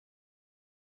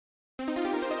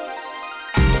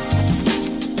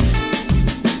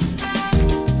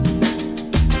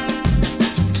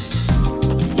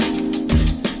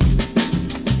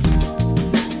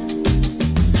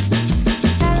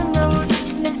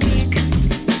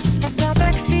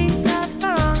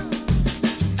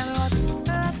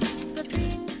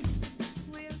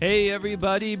Hey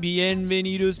everybody,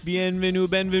 bienvenidos,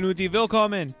 benvenuti,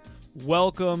 willkommen.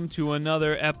 Welcome to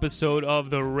another episode of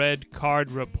the Red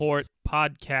Card Report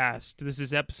podcast. This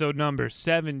is episode number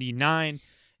 79.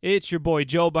 It's your boy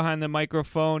Joe behind the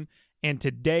microphone, and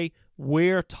today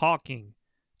we're talking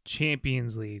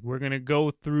Champions League. We're going to go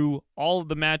through all of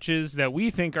the matches that we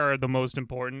think are the most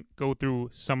important, go through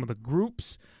some of the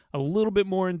groups a little bit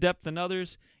more in depth than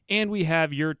others, and we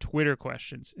have your Twitter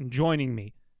questions. And joining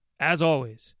me, as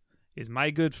always, is my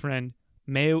good friend,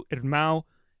 meu irmão,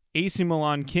 AC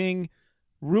Milan King,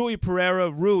 Rui Pereira.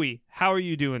 Rui, how are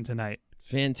you doing tonight?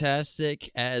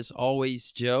 Fantastic, as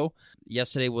always, Joe.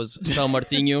 Yesterday was São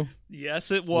Martinho.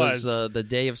 Yes, it was. The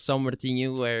day of São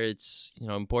Martinho, where it's,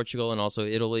 in Portugal and also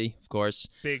Italy, of course.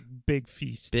 Big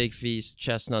feast. Big feast,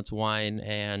 chestnuts, wine,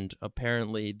 and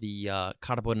apparently the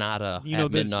carbonara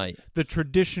at midnight. The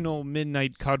traditional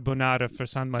midnight carbonara for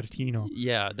San Martino.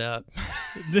 Yeah, that.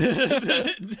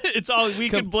 It's all we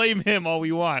can blame him all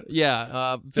we want.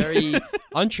 Yeah, very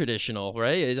untraditional,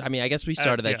 right? I mean, I guess we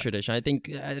started that tradition. I think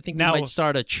we might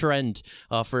start a trend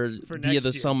for Dia de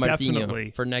São Martinho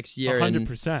for next year.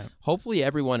 100%. Hopefully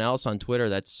everyone else on Twitter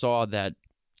that saw that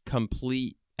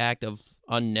complete act of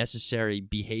unnecessary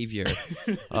behavior,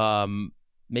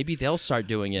 maybe they'll start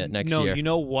doing it next year. No, you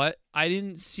know what? I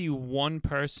didn't see one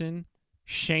person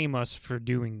shame us for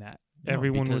doing that. No,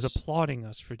 everyone was applauding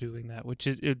us for doing that,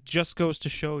 it just goes to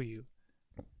show you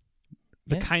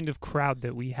the kind of crowd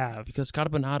that we have. Because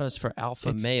carbonara is for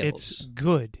alpha males. It's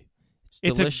good.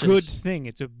 It's a good thing.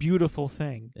 It's a beautiful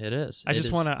thing. It is.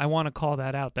 I want to call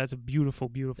that out. That's a beautiful,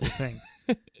 beautiful thing.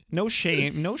 No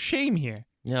shame here.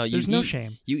 No, there's no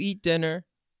shame. You eat dinner,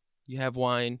 you have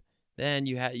wine, then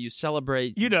you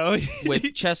celebrate,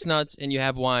 with chestnuts, and you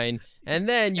have wine, and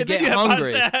then you get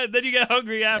hungry. Then you get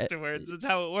hungry afterwards. That's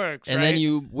how it works. And then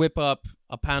you whip up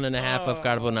a pound and a half of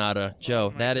carbonara,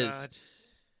 Joe. That is.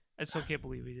 I still can't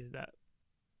believe we did that.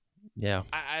 Yeah.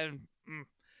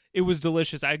 It was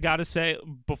delicious. I gotta say,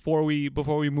 before we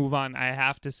move on, I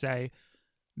have to say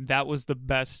that was the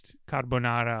best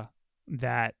carbonara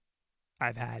that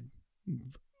I've had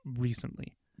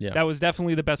recently. Yeah. That was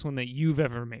definitely the best one that you've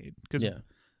ever made. Because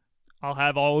I'll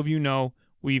have all of you know,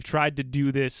 we've tried to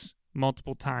do this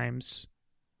multiple times,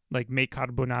 like make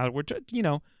carbonara.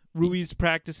 We're Rui's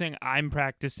practicing, I'm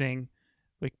practicing,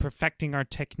 like perfecting our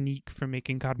technique for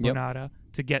making carbonara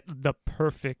to get the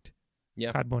perfect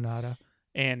carbonara.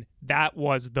 And that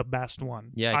was the best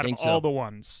one. Yeah, I think so. Out of all the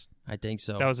ones. I think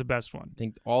so. That was the best one. I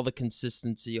think all the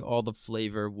consistency, all the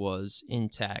flavor was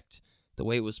intact the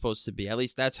way it was supposed to be. At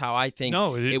least that's how I think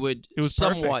it would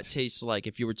somewhat taste like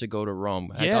if you were to go to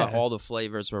Rome. I thought all the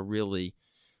flavors were really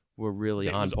on point.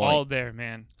 It was all there,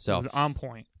 man. So, it was on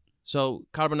point. So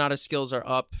carbonara skills are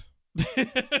up.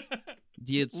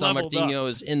 Dia de São Martinho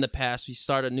is in the past. We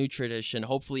start a new tradition.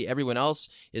 Hopefully everyone else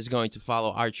is going to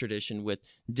follow our tradition with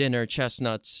dinner,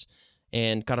 chestnuts,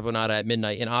 and carbonara at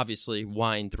midnight, and obviously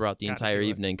wine throughout the entire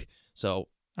evening. So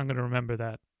I'm going to remember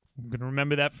that. I'm going to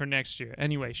remember that for next year.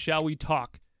 Anyway, shall we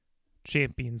talk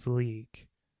Champions League?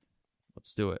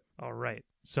 Let's do it. All right.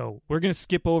 So we're going to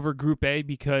skip over Group A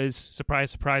because,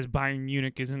 surprise, surprise, Bayern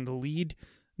Munich is in the lead.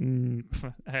 Don't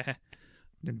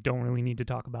really need to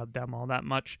talk about them all that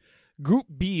much. Group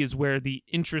B is where the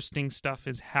interesting stuff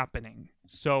is happening.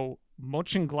 So,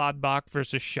 Mönchengladbach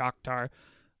versus Shakhtar.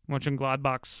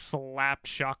 Mönchengladbach slapped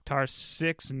Shakhtar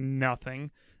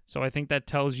 6-0. So, I think that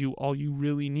tells you all you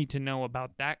really need to know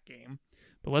about that game.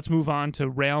 But let's move on to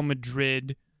Real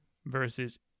Madrid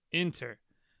versus Inter.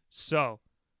 So,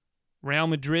 Real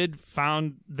Madrid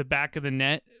found the back of the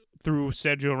net through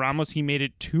Sergio Ramos. He made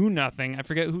it 2-0. I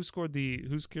forget who scored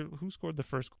the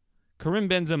first. Karim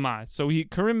Benzema. So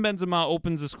Karim Benzema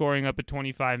opens the scoring up at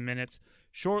 25 minutes,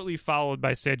 shortly followed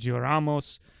by Sergio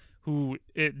Ramos, who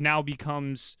it now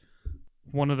becomes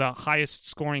one of the highest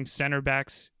scoring center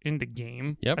backs in the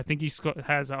game. Yep. I think he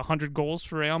has 100 goals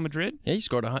for Real Madrid. Yeah, he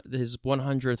scored his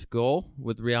 100th goal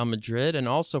with Real Madrid, and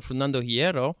also Fernando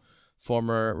Hierro,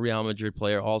 former Real Madrid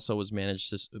player, also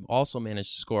managed to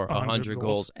score 100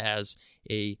 goals as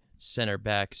a center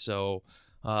back. So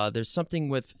there's something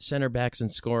with center backs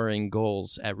and scoring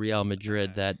goals at Real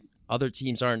Madrid that other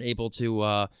teams aren't able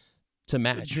to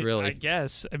match, really. I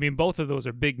guess. I mean, both of those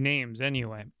are big names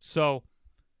anyway. So,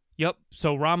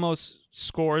 So Ramos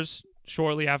scores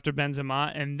shortly after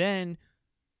Benzema, and then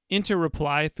Inter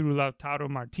reply through Lautaro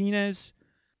Martinez.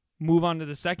 Move on to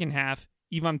the second half.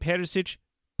 Ivan Perisic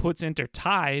puts Inter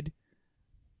tied,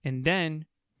 and then,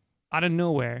 out of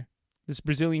nowhere, this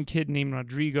Brazilian kid named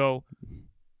Rodrigo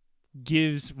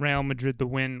gives Real Madrid the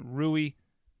win. Rui,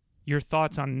 your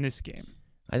thoughts on this game?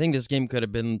 I think this game could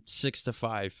have been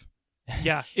 6-5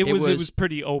 Yeah, it was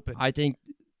pretty open. I think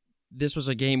this was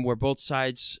a game where both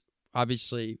sides,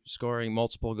 obviously scoring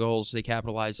multiple goals, they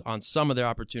capitalized on some of their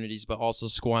opportunities, but also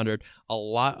squandered a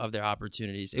lot of their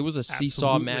opportunities. It was a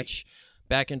seesaw match,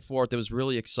 back and forth. It was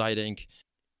really exciting.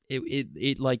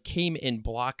 It like came in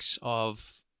blocks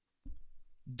of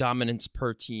dominance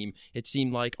per team. It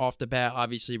seemed like off the bat,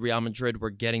 obviously Real Madrid were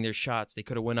getting their shots. They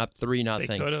could have went up 3-0.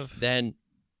 They could have. Then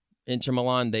Inter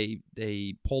Milan,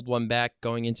 they pulled one back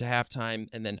going into halftime,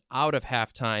 and then out of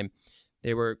halftime,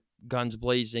 they were guns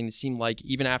blazing. It seemed like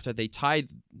even after they tied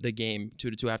the game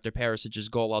 2-2 after Perisic's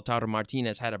goal, Lautaro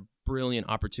Martinez had a brilliant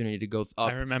opportunity to go up.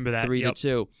 I remember that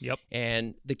 3-2. Yep.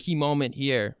 And the key moment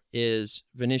here is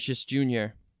Vinicius Jr.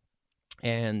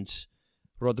 and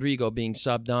Rodrigo being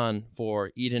subbed on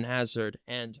for Eden Hazard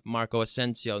and Marco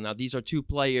Asensio. Now, these are two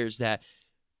players that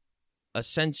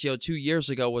Asensio 2 years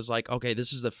ago was like, okay,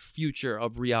 this is the future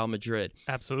of Real Madrid.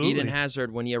 Absolutely. Eden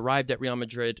Hazard, when he arrived at Real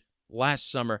Madrid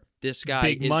last summer, this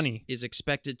guy is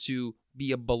expected to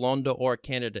be a Ballon d'Or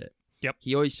candidate. Yep.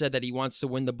 He always said that he wants to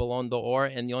win the Ballon d'Or,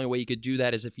 and the only way he could do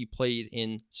that is if he played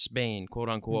in Spain, quote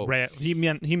unquote. He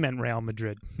meant Real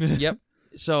Madrid. Yep.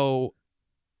 So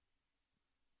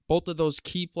both of those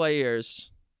key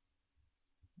players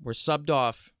were subbed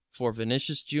off for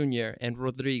Vinicius Jr. and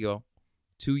Rodrigo,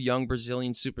 two young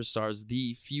Brazilian superstars,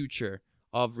 the future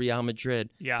of Real Madrid.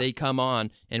 Yeah. They come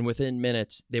on, and within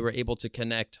minutes, they were able to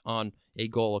connect on a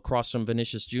goal across from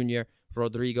Vinicius Jr.,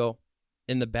 Rodrigo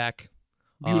in the back.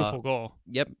 Beautiful goal.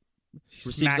 Yep.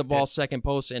 Receives the ball second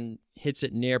post and hits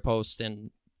it near post, and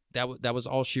that was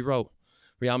all she wrote.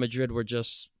 Real Madrid were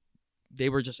just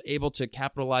able to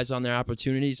capitalize on their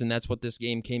opportunities, and that's what this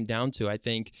game came down to. I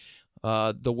think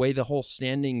the way the whole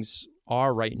standings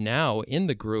are right now in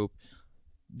the group,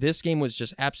 this game was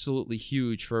just absolutely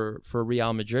huge for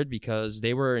Real Madrid because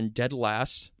they were in dead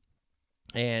last,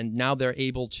 and now they're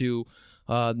able to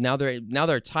now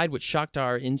they're tied with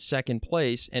Shakhtar in second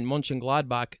place, and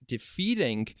Mönchengladbach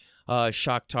defeating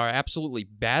Shakhtar, absolutely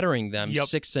battering them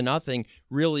 6-0.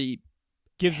 Really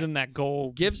gives them that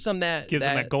goal. Gives them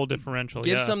that goal differential.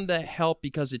 Gives them that help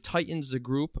because it tightens the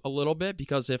group a little bit.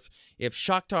 Because if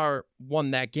Shakhtar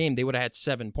won that game, they would have had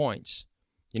 7 points.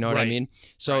 You know what I mean?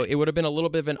 So it would have been a little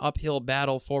bit of an uphill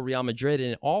battle for Real Madrid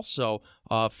and also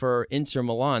for Inter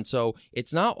Milan. So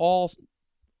it's not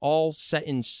all set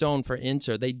in stone for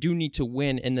Inter. They do need to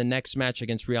win in the next match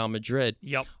against Real Madrid.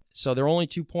 Yep. So they're only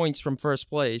 2 points from first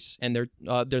place, and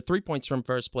they're 3 points from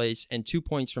first place and 2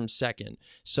 points from second.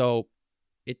 So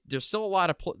there's still a lot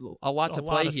to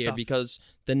play here stuff. Because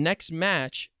the next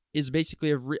match is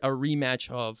basically a rematch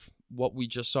of what we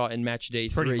just saw in match day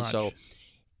 3. Much. So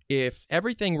if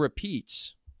everything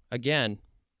repeats again,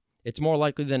 it's more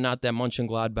likely than not that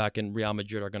Mönchengladbach and Real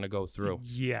Madrid are going to go through.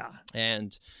 Yeah.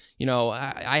 And,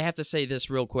 I have to say this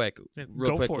real quickly.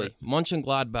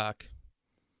 Mönchengladbach,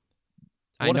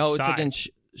 I know it's against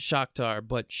Shakhtar,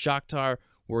 but Shakhtar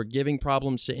were giving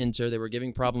problems to Inter. They were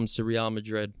giving problems to Real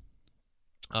Madrid.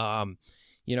 They're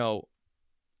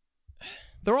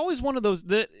always one of those.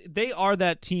 They are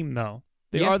that team, though.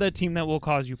 They are that team that will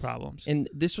cause you problems. And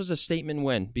this was a statement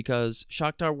win because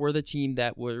Shakhtar were the team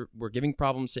that were giving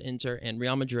problems to Inter and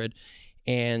Real Madrid.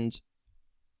 And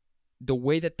the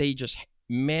way that they just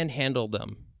manhandled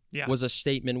them was a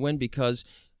statement win because,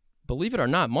 believe it or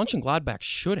not, Mönchengladbach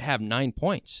should have 9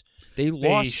 points. They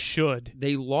should.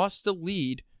 They lost the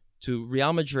lead to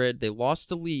Real Madrid. They lost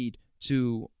the lead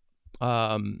to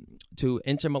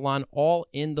Inter Milan all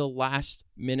in the last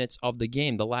minutes of the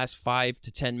game, the last 5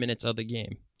 to 10 minutes of the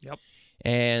game. Yep.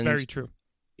 And very true.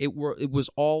 It was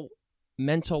all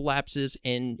mental lapses,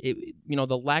 and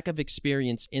the lack of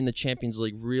experience in the Champions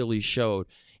League really showed.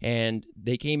 And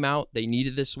they came out, they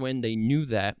needed this win, they knew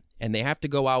that, and they have to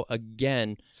go out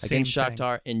again against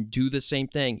Shakhtar and do the same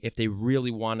thing if they really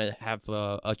want to have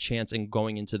a chance in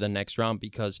going into the next round,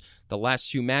 because the last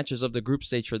 2 matches of the group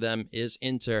stage for them is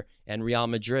Inter and Real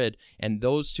Madrid, and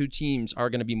those 2 teams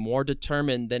are going to be more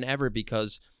determined than ever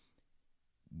because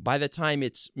by the time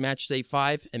it's match day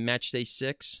 5 and match day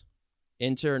 6,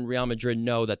 Inter and Real Madrid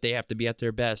know that they have to be at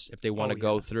their best if they want to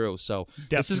go through. So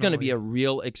This is going to be a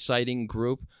real exciting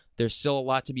group. There's still a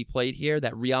lot to be played here.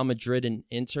 That Real Madrid and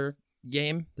Inter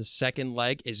game, the second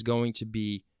leg, is going to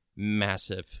be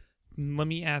massive. Let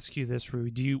me ask you this,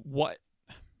 Rui.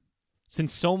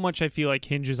 Since so much I feel like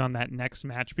hinges on that next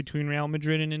match between Real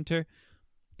Madrid and Inter,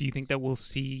 do you think that we'll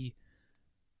see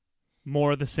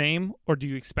more of the same, or do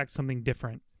you expect something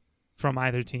different from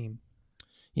either team?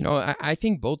 I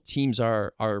think both teams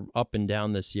are up and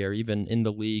down this year, even in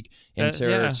the league.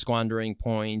 Inter squandering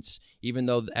points, even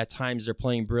though at times they're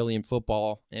playing brilliant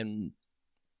football. And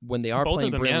when they are Both of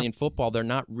playing them, brilliant football, they're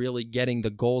not really getting the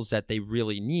goals that they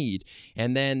really need.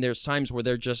 And then there's times where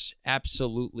they're just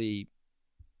absolutely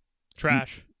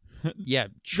trash.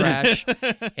 Trash.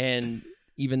 And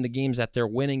even the games that they're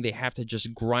winning, they have to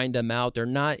just grind them out. They're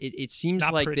not. It seems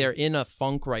Not like pretty. they're in a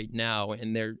funk right now,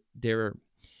 and they're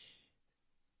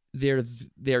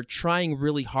trying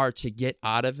really hard to get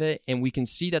out of it, and we can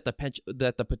see that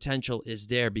the potential is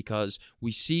there because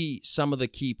we see some of the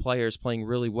key players playing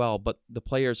really well, but the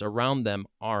players around them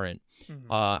aren't.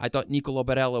 Mm-hmm. I thought Nicolo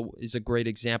Barella is a great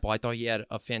example. I thought he had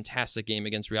a fantastic game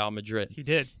against Real Madrid. He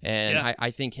did, and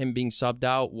I think him being subbed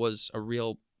out was a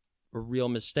real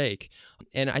mistake.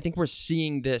 And I think we're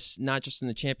seeing this not just in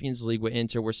the Champions League with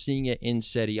Inter, we're seeing it in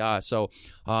Serie A. So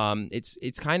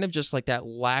it's kind of just like that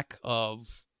lack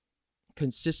of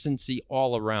consistency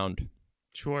all around.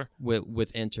 Sure.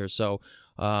 With Inter. So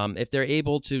if they're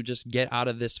able to just get out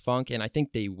of this funk, and I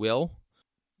think they will,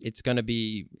 it's going to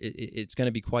be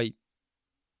quite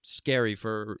scary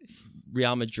for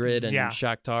Real Madrid and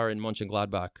Shakhtar and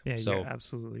Mönchengladbach. Yeah, so you're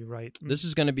absolutely right. This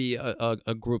is going to be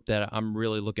a group that I'm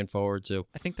really looking forward to.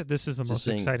 I think that this is the most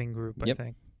exciting group, I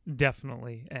think.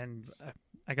 Definitely. And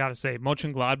I got to say,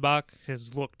 Mönchengladbach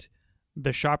has looked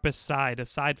the sharpest side,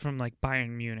 aside from like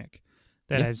Bayern Munich,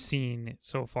 that I've seen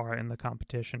so far in the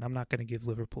competition. I'm not going to give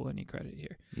Liverpool any credit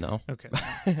here. No. Okay.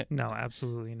 No,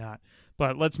 absolutely not.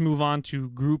 But let's move on to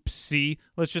Group C.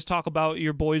 Let's just talk about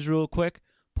your boys real quick.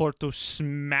 Porto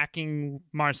smacking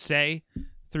Marseille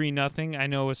 3-0. I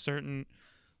know a certain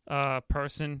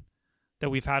person that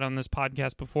we've had on this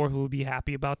podcast before who will be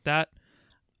happy about that.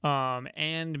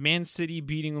 And Man City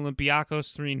beating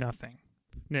Olympiacos 3-0.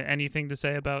 Anything to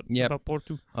say about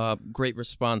Porto? Great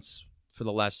response for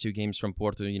the last two games from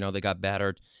Porto. You know, they got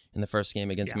battered in the first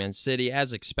game against Man City,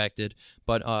 as expected.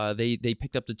 But they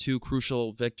picked up the two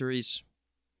crucial victories.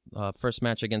 First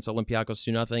match against Olympiacos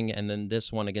 2-0, and then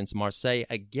this one against Marseille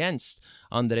against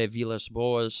André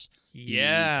Villas-Boas,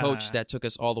 the coach that took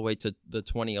us all the way to the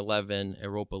 2011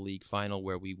 Europa League final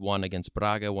where we won against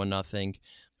Braga 1-0.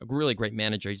 A really great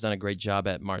manager. He's done a great job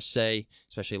at Marseille,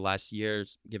 especially last year,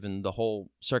 given the whole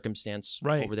circumstance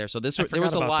over there. So there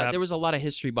was a lot. There was a lot of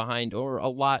history behind, or a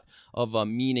lot of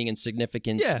meaning and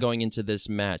significance going into this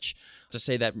match. To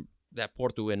say that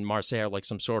Porto and Marseille are like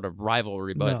some sort of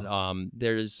rivalry, but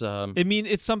there's. I mean,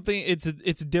 it's something.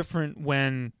 It's different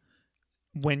when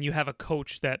you have a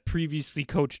coach that previously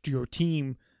coached your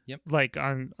team, like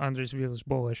Andrés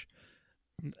Villas-Boas.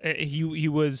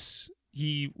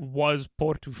 He was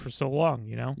Porto for so long,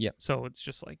 you know. Yeah. So it's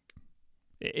just like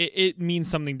it means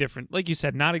something different. Like you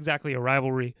said, not exactly a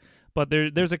rivalry, but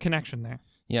there's a connection there.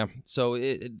 Yeah. So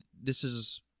this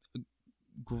is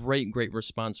great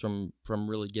response from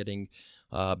really getting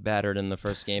battered in the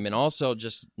first game, and also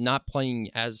just not playing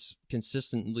as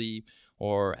consistently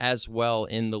or as well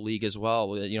in the league as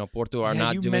well. You know, Porto are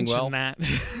not doing well. That.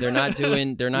 They're not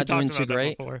doing too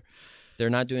great. Before. They're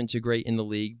not doing too great in the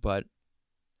league, but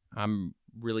I'm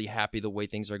really happy the way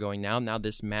things are going now. Now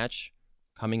this match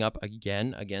coming up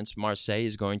again against Marseille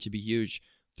is going to be huge.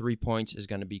 3 points is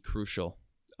going to be crucial.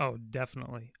 Oh,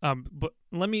 definitely. But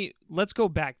let's go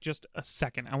back just a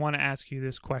second. I want to ask you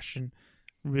this question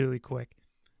really quick.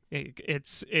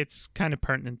 It's kind of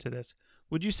pertinent to this.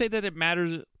 Would you say that it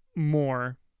matters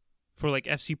more for like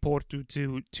FC Porto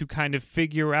to kind of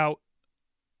figure out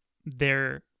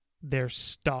their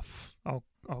stuff? I'll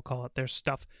call it their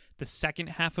stuff the second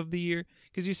half of the year,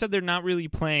 because you said they're not really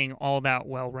playing all that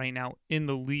well right now in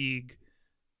the league,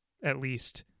 at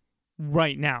least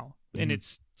right now. And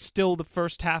it's still the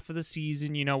first half of the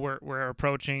season. You know, we're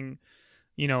approaching,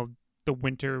 you know, the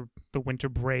winter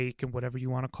break and whatever you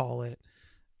want to call it.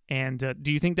 And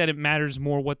do you think that it matters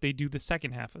more what they do the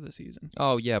second half of the season?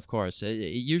 Oh yeah, of course.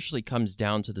 It usually comes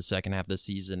down to the second half of the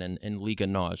season and Liga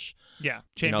NOS. Yeah,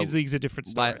 Champions League's a different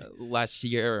story. Last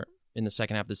year in the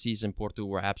second half of the season, Porto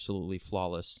were absolutely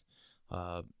flawless.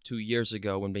 2 years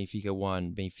ago when Benfica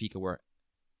won, Benfica were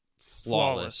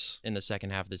flawless in the second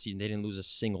half of the season. They didn't lose a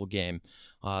single game.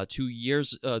 3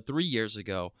 years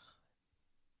ago,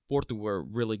 Porto were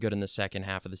really good in the second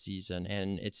half of the season,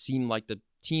 and it seemed like the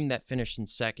team that finished in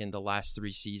second the last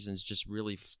 3 seasons just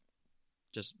really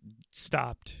just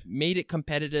stopped, made it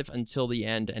competitive until the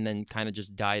end, and then kind of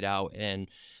just died out. And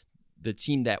the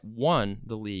team that won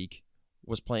the league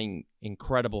was playing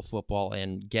incredible football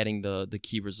and getting the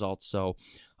key results. So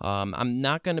I'm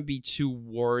not going to be too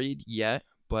worried yet,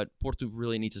 but Porto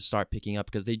really need to start picking up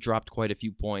because they dropped quite a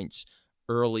few points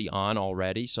early on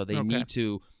already. So they need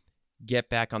to get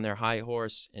back on their high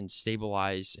horse and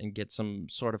stabilize and get some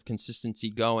sort of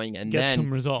consistency going. And get then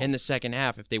some results in the second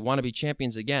half, if they want to be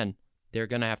champions again, they're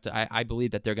going to have to, I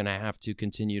believe that they're going to have to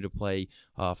continue to play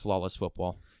flawless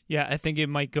football. Yeah, I think it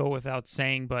might go without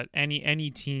saying, but any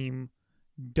team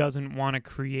doesn't want to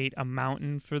create a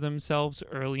mountain for themselves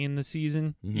early in the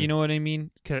season. Mm-hmm. You know what I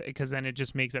mean? Because then it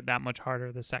just makes it that much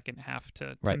harder the second half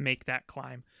to make that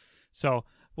climb. So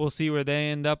we'll see where they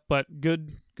end up, but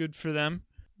good for them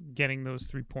getting those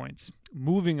 3 points.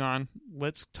 Moving on,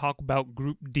 let's talk about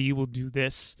Group D. We'll do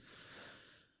this.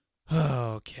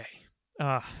 Okay.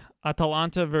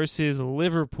 Atalanta versus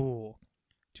Liverpool.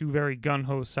 Two very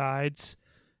gung-ho sides,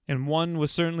 and one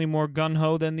was certainly more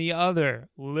gung-ho than the other.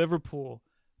 Liverpool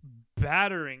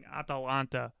battering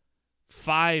Atalanta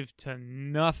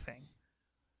 5-0.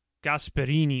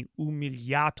 Gasperini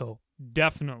umiliato,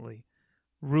 definitely.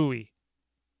 Rui,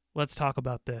 let's talk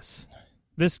about this.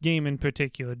 This game in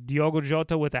particular. Diogo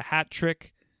Jota with a hat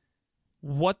trick.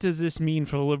 What does this mean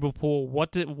for Liverpool?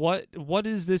 What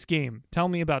is this game? Tell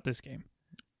me about this game.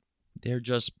 They're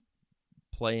just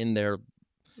playing their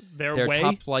way?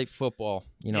 top flight football.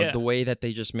 The way that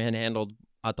they just manhandled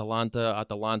Atalanta.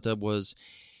 Atalanta was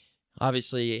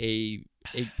obviously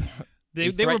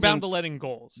they were bound to let in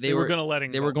goals. They were going to let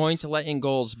in goals. They were going to let in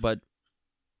goals, but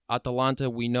Atalanta,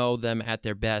 we know them at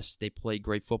their best. They play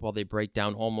great football. They break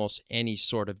down almost any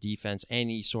sort of defense,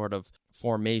 any sort of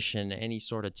formation, any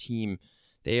sort of team.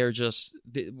 They are just,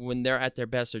 when they're at their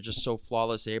best, they're just so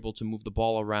flawless. They're able to move the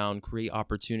ball around, create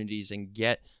opportunities, and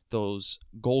get those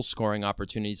goal-scoring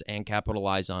opportunities and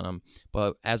capitalize on them.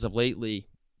 But as of lately,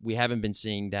 we haven't been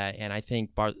seeing that, and I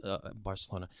think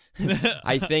Barcelona.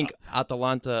 I think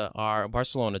Atalanta are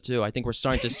Barcelona too. I think we're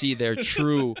starting to see their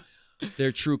true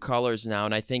colors now,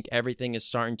 and I think everything is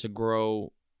starting to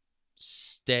grow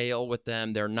stale with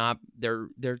them.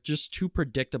 They're just too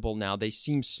predictable now. They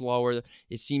seem slower.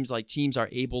 It seems like teams are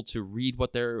able to read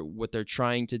what they're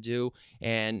trying to do,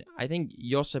 and I think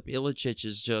Josip Ilicic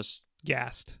is just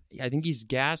gassed. I think he's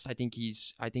gassed. I think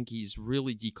he's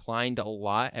really declined a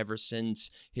lot ever since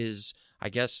his, I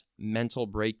guess, mental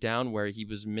breakdown where he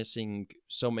was missing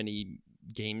so many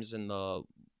games in the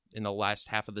last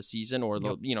half of the season, or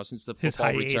since the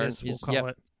football return. We'll call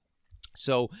it.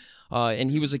 So, and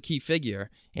he was a key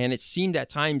figure, and it seemed at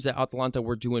times that Atalanta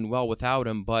were doing well without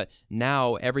him, but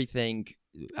now everything.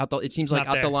 It seems like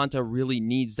Atalanta really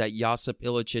needs that Josip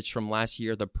Ilicic from last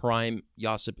year, the prime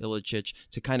Josip Ilicic,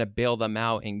 to kind of bail them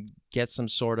out and get some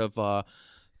sort of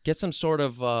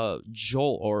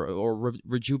jolt or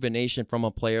rejuvenation from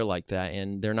a player like that,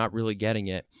 and they're not really getting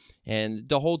it. And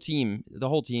the whole team,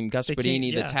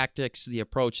 Gasperini, the tactics, the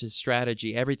approach, his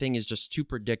strategy, everything is just too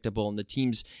predictable. And it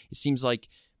seems like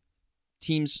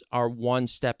teams are one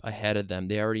step ahead of them.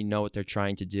 They already know what they're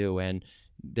trying to do, and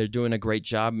they're doing a great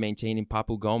job maintaining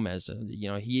Papu Gomez.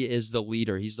 He is the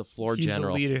leader. He's the floor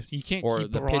general. He's the leader. You can't or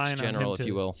keep the pitch general, if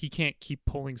you will. He can't keep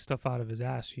pulling stuff out of his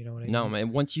ass. You know what I mean? No,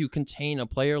 man. Once you contain a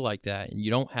player like that, and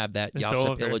you don't have that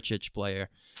Josip Ilicic player,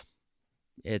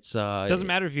 it doesn't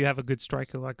matter if you have a good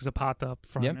striker like Zapata up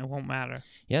front. Yep. It won't matter.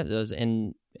 Yeah, it does.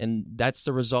 And that's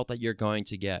the result that you're going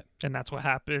to get. And that's what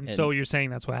happened. So you're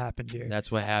saying that's what happened here.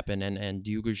 That's what happened. And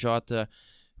Diogo Jota,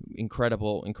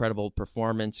 incredible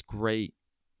performance. Great.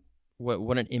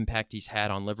 What an impact he's had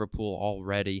on Liverpool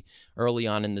already early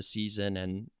on in the season.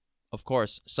 And, of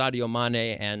course, Sadio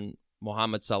Mane and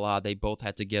Mohamed Salah, they both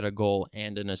had to get a goal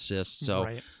and an assist.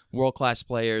 So world-class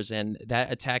players. And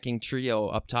that attacking trio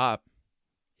up top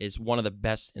is one of the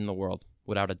best in the world,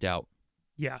 without a doubt.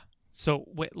 Yeah. So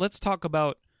let's talk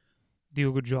about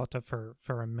Diogo Jota for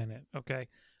a minute, okay?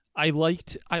 I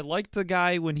liked the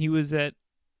guy when he was at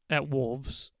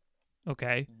Wolves,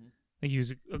 okay? Mm-hmm. He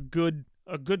was a good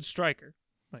striker,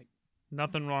 like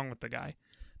nothing wrong with the guy.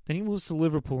 Then he moves to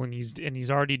Liverpool and he's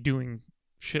already doing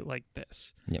shit like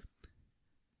this. Yep.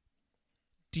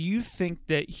 Do you think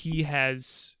that he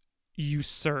has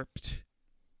usurped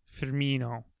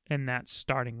Firmino in that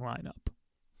starting lineup?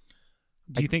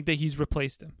 Do you think that he's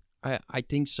replaced him? I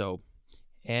think so,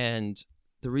 and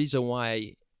the reason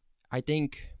why I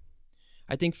think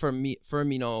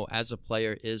Firmino as a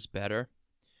player is better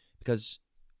because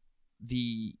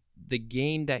the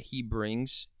game that he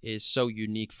brings is so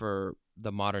unique for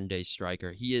the modern day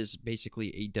striker. He is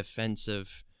basically a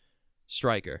defensive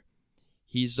striker.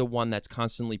 He's the one that's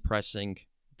constantly pressing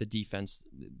the defense.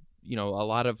 A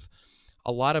lot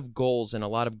of goals and a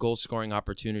lot of goal scoring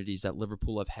opportunities that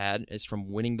Liverpool have had is from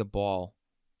winning the ball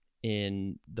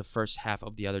in the first half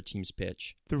of the other team's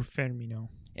pitch. Through Firmino.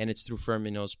 And it's through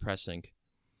Firmino's pressing.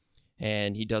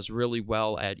 And he does really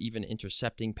well at even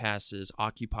intercepting passes,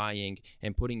 occupying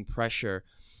and putting pressure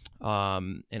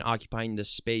and occupying the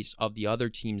space of the other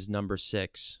team's number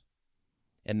 6.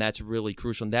 And that's really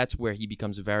crucial. And that's where he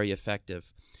becomes very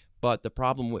effective. But the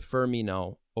problem with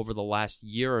Firmino over the last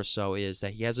year or so is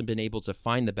that he hasn't been able to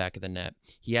find the back of the net.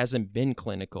 He hasn't been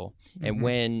clinical. And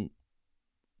when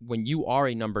you are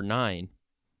a number 9,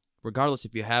 regardless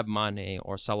if you have Mane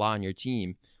or Salah on your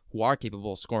team, who are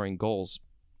capable of scoring goals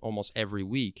almost every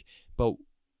week, but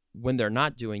when they're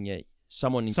not doing it,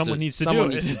 someone needs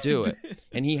to do it.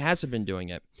 And he hasn't been doing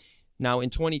it. Now, in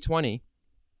 2020,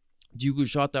 Diogo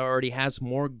Jota already has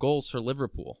more goals for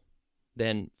Liverpool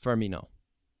than Firmino.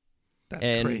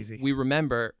 That's crazy. We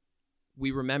remember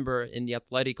in the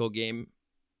Atletico game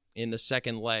in the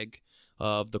second leg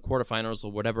of the quarterfinals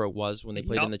or whatever it was when they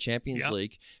played in the Champions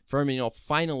League, Firmino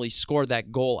finally scored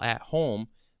that goal at home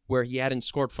where he hadn't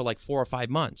scored for like 4 or 5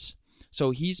 months.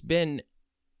 So he's been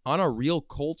on a real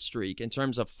cold streak in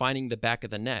terms of finding the back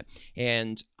of the net.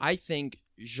 And I think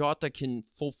Jota can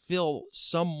fulfill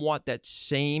somewhat that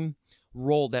same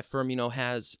role that Firmino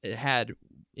has had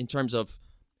in terms of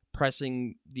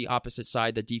pressing the opposite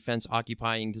side, the defense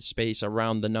occupying the space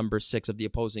around the number 6 of the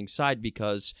opposing side,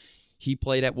 because he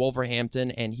played at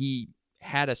Wolverhampton and he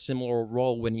had a similar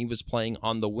role when he was playing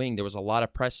on the wing. There was a lot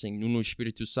of pressing. Nuno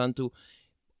Espírito Santo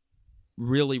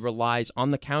really relies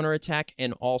on the counterattack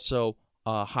and also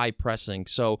high pressing.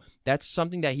 So that's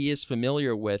something that he is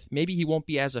familiar with. Maybe he won't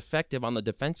be as effective on the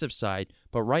defensive side,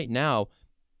 but right now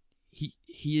he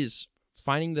is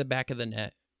finding the back of the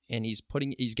net and he's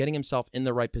getting himself in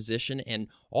the right position. And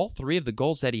all 3 of the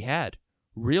goals that he had,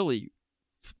 really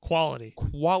quality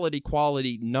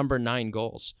number 9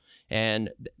 goals. And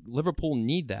Liverpool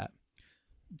need that.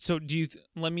 So do you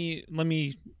let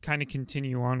me kind of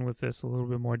continue on with this a little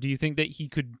bit more. Do you think that he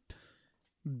could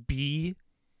be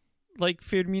like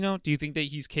Firmino? Do you think that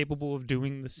he's capable of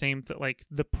doing the same like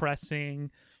the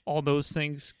pressing, all those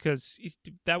things? Because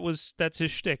that's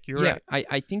his shtick. You're right.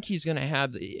 I think he's going to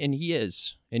have, and he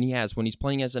has when he's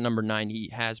playing as a number 9,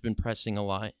 he has been pressing a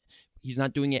lot. He's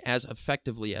not doing it as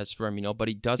effectively as Firmino, but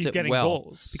he does it well.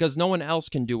 Goals. Because no one else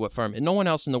can do what no one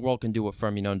else in the world can do what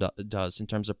Firmino does in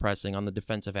terms of pressing on the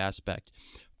defensive aspect.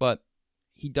 But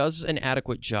he does an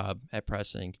adequate job at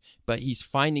pressing, but he's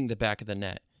finding the back of the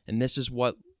net. And this is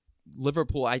what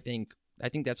Liverpool, I think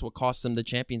that's what cost them the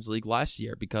Champions League last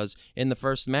year, because in the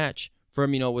first match,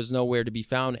 Firmino was nowhere to be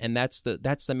found, and that's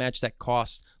the match that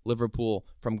cost Liverpool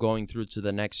from going through to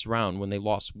the next round when they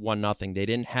lost 1-0. They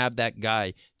didn't have that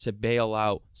guy to bail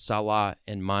out Salah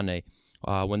and Mane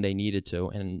when they needed to,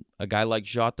 and a guy like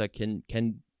Jota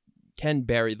can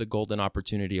bury the golden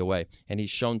opportunity away, and he's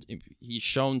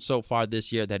shown so far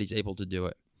this year that he's able to do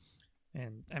it.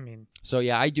 And I mean, so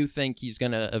yeah, I do think he's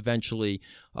gonna eventually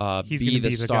be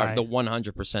the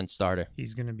 100% starter.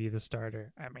 He's gonna be the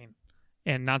starter. I mean.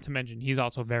 And not to mention, he's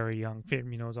also very young.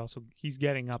 Firmino is he's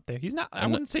getting up there. He's not, I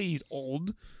wouldn't say he's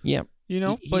old. Yeah.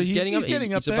 But he's getting up there.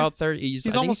 He's about 30.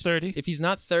 He's almost 30. If he's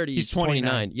not 30, he's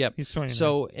 29. Yep. He's 29.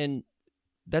 So, and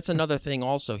that's another thing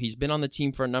also. He's been on the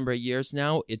team for a number of years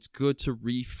now. It's good to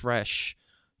refresh,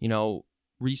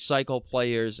 recycle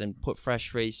players and put fresh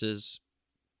faces.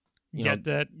 Get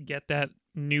that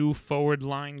new forward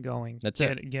line going. That's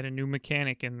it. Get a new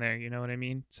mechanic in there, you know what I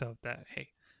mean? So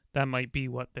that might be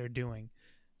what they're doing.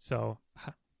 So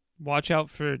watch out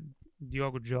for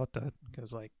Diogo Jota,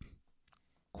 because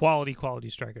quality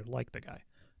striker, like the guy.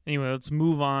 Anyway, let's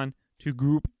move on to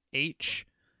Group H.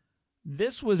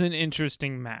 This was an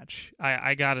interesting match.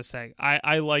 I gotta say,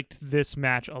 I liked this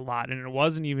match a lot, and it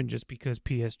wasn't even just because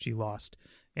PSG lost,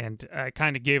 and I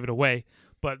kind of gave it away.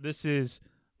 But this is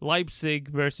Leipzig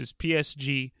versus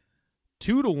PSG,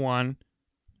 2-1.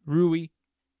 Rui,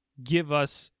 give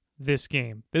us this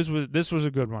game. This was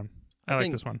a good one. I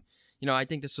like this one. I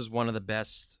think this was one of the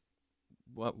best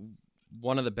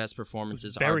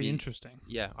performances. Very interesting.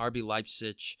 Yeah, RB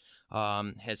Leipzig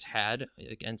has had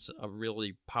against a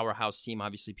really powerhouse team.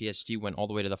 Obviously, PSG went all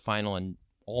the way to the final and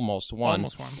almost won.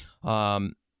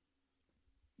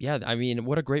 Yeah, I mean,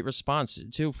 what a great response,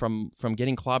 too, from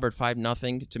getting clobbered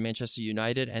 5-0 to Manchester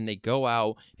United, and they go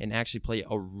out and actually play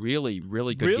a really,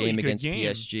 really good game against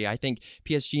PSG. I think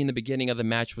PSG in the beginning of the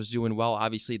match was doing well.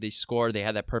 Obviously, they scored. They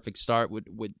had that perfect start with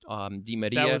Di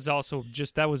Maria. That was also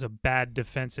that was a bad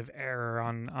defensive error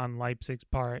on Leipzig's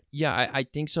part. Yeah, I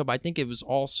think so, but I think it was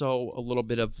also a little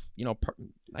bit of,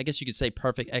 I guess you could say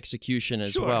perfect execution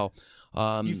as well.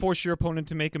 You force your opponent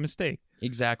to make a mistake.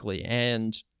 Exactly,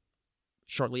 and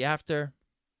shortly after,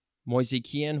 Moise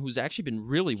Kean, who's actually been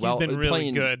really well,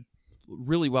 playing good,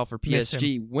 really well for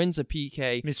PSG, wins a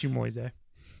PK. Miss you, Moise.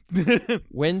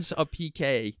 Wins a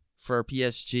PK for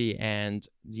PSG, and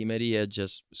Di Maria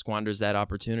just squanders that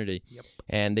opportunity. Yep.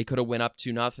 And they could have went up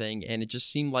 2-0, and it just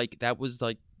seemed like that was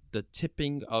like the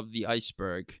tipping of the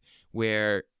iceberg,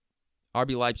 where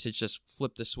RB Leipzig just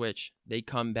flipped the switch. They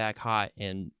come back hot,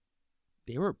 and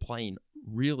they were playing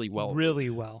really well. Really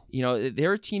well. You know,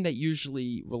 they're a team that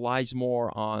usually relies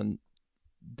more on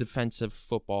defensive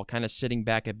football, kind of sitting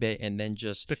back a bit and then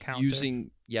just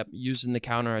using the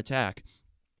counter attack.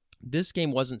 This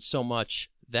game wasn't so much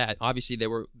that. Obviously, they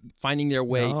were finding their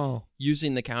way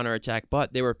using the counter attack,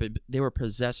 but they were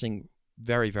possessing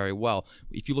very, very well.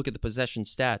 If you look at the possession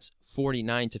stats,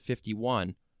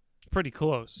 49-51. Pretty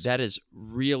close. That is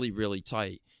really, really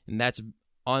tight, and that's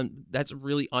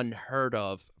really unheard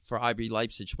of for RB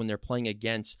Leipzig when they're playing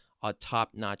against a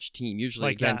top-notch team.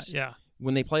 Usually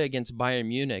when they play against Bayern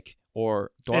Munich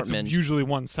or Dortmund, it's usually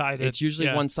one-sided. It's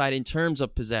usually one-sided in terms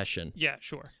of possession. Yeah,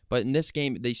 sure. But in this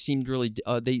game, they seemed really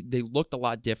they looked a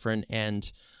lot different,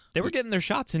 and they were getting their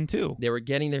shots in too. They were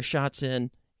getting their shots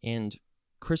in, and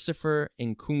Christopher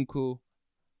Nkunku,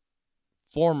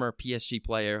 former PSG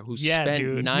player who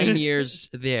spent 9 years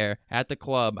there at the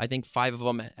club, I think 5 of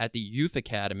them at the youth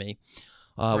academy,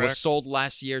 was sold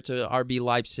last year to RB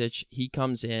Leipzig. He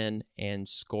comes in and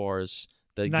scores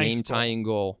the game-tying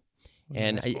goal.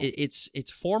 And it's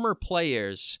former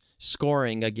players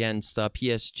scoring against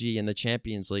PSG in the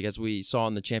Champions League, as we saw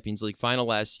in the Champions League final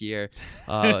last year.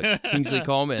 Kingsley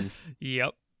Coman.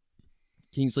 Yep.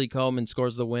 Kingsley Coman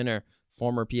scores the winner,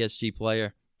 former PSG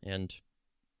player. And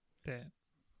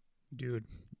dude,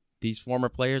 these former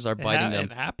players are biting them.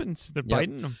 It happens. They're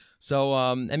biting them. So,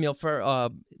 Emil,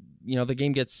 the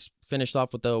game gets finished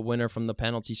off with the winner from the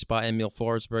penalty spot. Emil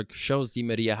Forsberg shows Di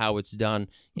Maria how it's done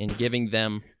in giving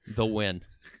them the win.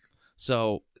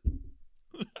 So,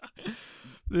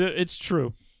 it's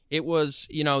true. It was,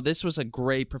 this was a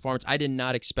great performance. I did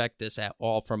not expect this at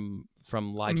all from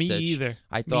Leipzig. Me either.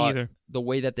 I thought the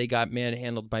way that they got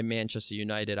manhandled by Manchester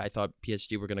United, I thought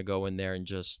PSG were going to go in there and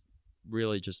just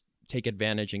take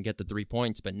advantage and get the 3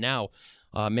 points. But now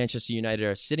Manchester United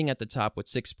are sitting at the top with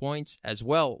 6 points as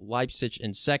well. Leipzig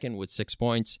in second with 6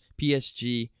 points.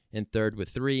 PSG in third with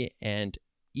 3. And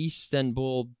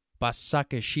Istanbul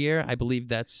Başakşehir, I believe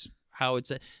that's how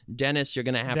it's. Dennis, you're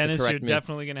going to have to correct me. Dennis, you're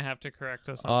definitely going to have to correct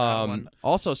us on that one.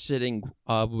 Also sitting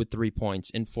with 3 points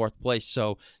in fourth place.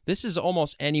 So this is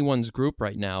almost anyone's group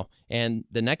right now. And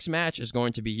the next match is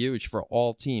going to be huge for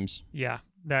all teams. Yeah.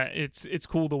 That it's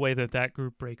cool the way that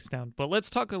group breaks down. But let's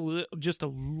talk just a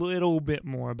little bit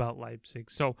more about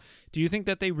Leipzig. So, do you think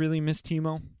that they really miss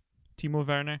Timo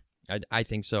Werner? I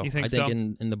think so. You think I think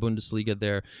in the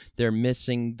Bundesliga they're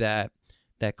missing that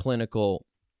clinical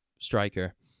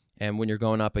striker. And when you're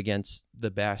going up against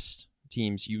the best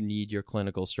teams, you need your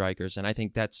clinical strikers. And I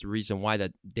think that's the reason why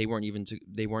that they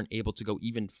weren't able to go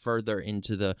even further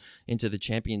into the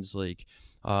Champions League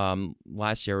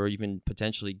last year, or even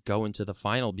potentially go into the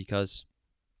final, because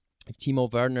if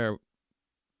Timo Werner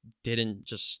didn't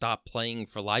just stop playing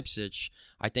for Leipzig,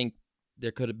 I think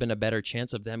there could have been a better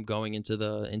chance of them going into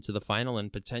the final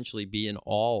and potentially be an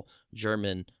all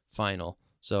German final.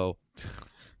 So,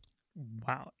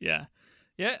 wow, yeah.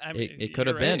 Yeah, I mean, it could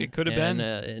have been. It could have been.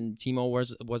 And Timo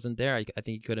wasn't there. I think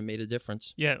he could have made a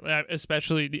difference. Yeah,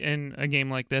 especially in a game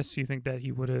like this. You think that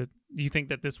you think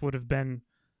that this would have been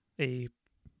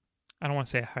I don't want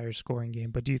to say a higher scoring game,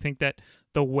 but do you think that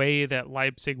the way that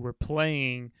Leipzig were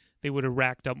playing, they would have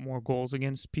racked up more goals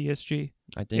against PSG?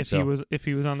 I think so. If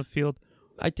he was on the field?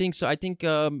 I think so. I think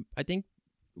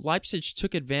Leipzig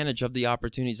took advantage of the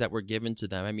opportunities that were given to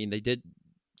them. I mean, they did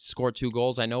score 2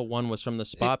 goals. I know one was from the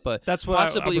spot, but that's what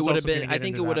possibly it would have been. I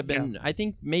think it would have been. Yeah. I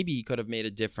think maybe he could have made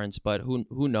a difference, but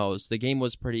who knows? The game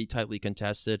was pretty tightly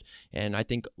contested, and I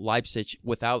think Leipzig,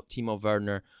 without Timo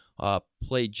Werner,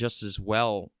 played just as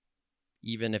well.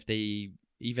 Even if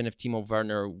Timo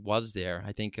Werner was there,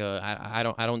 I think I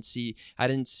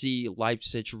didn't see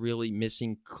Leipzig really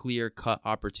missing clear-cut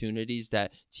opportunities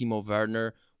that Timo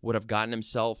Werner would have gotten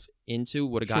himself into,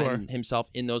 would have gotten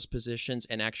himself in those positions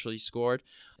and actually scored.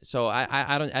 So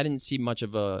I didn't see much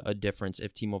of a difference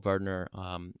if Timo Werner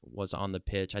was on the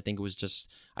pitch. I think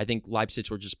Leipzig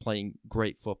were just playing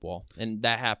great football, and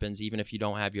that happens even if you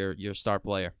don't have your star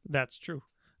player. That's true.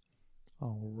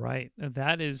 All right,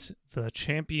 that is the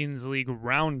Champions League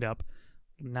roundup.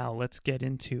 Now let's get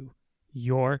into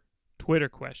your Twitter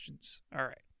questions. All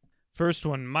right, first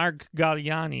one, Mark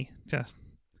Galliani. Just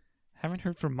haven't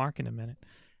heard from Mark in a minute.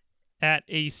 At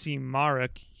AC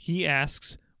Marek, he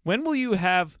asks, when will you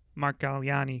have Mark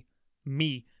Galliani,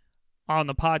 me, on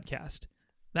the podcast?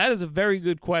 That is a very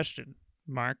good question,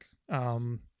 Mark.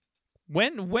 When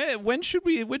should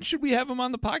we have him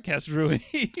on the podcast, Rui?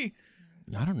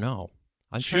 I don't know.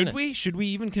 Should we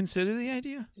even consider the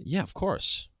idea? Yeah, of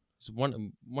course. He's one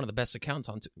of the best accounts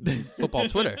on football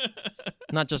Twitter.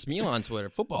 Not just Milan Twitter,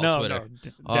 football Twitter.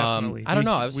 Definitely. I don't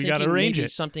know. I was we thinking gotta arrange maybe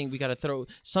it. something we got to throw.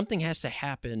 Something has to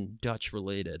happen Dutch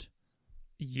related.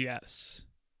 Yes.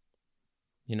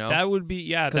 You know? That would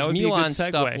be, that Because would Milan be a good segue.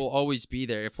 stuff will always be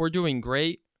there. If we're doing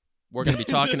great, we're going to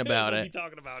be talking about we'll it. be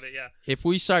talking about it, yeah. If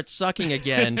we start sucking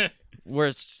again,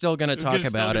 we're still going to talk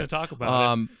about it. Talk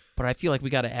about it. But I feel like we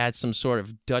got to add some sort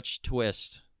of Dutch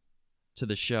twist to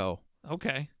the show.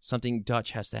 Okay. Something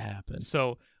Dutch has to happen.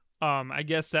 So, I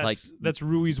guess that's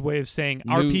Rui's way of saying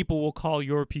our people will call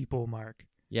your people, Mark.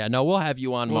 Yeah, no, we'll have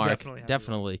you on, We'll Mark.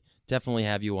 definitely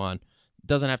Have you on.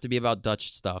 Doesn't have to be about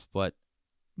Dutch stuff, but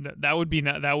that would be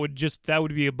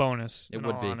a bonus. It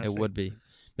would be.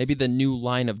 Maybe the new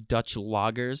line of Dutch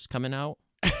lagers coming out.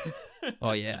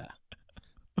 Oh yeah.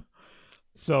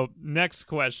 So next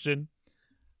question,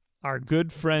 our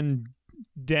good friend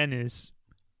Dennis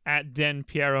at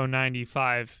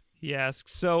DenPiero95. He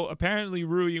asks, so apparently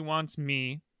Rui wants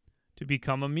me to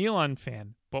become a Milan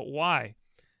fan, but why?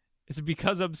 Is it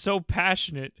because I'm so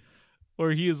passionate,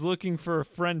 or he is looking for a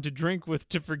friend to drink with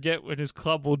to forget when his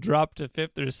club will drop to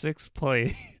 5th or 6th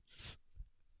place?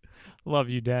 Love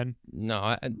you, Den.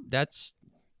 No, that's...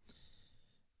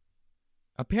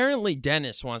 Apparently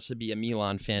Dennis wants to be a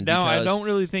Milan fan. No, I don't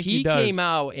really think he does. He came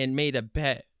out and made a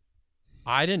bet.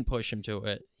 I didn't push him to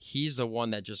it. He's the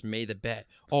one that just made the bet.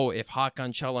 Oh, if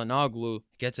Hakan Çalhanoğlu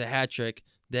gets a hat trick,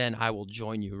 then I will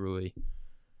join you, Rui.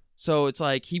 So it's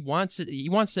like he wants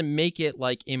to make it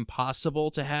like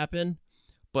impossible to happen,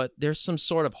 but there's some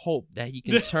sort of hope that he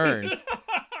can turn.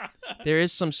 There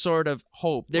is some sort of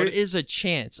hope. There is a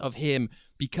chance of him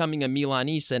becoming a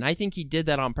Milanista, and I think he did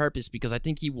that on purpose because I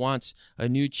think he wants a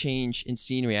new change in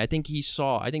scenery. I think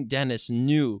Dennis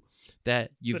knew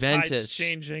that Juventus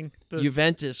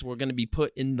were going to be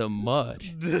put in the mud.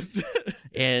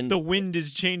 And the wind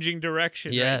is changing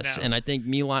direction right now. And I think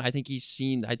Milan, I think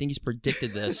he's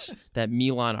predicted this, that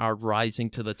Milan are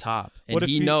rising to the top. And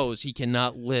he knows he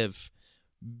cannot live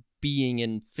being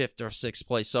in 5th or 6th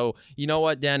place. So, you know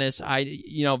what, Dennis?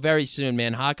 Very soon,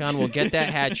 man, Hakan will get that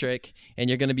hat trick, and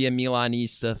you're going to be a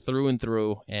Milanista through and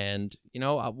through. And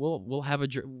we'll have a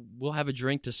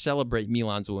drink to celebrate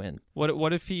Milan's win.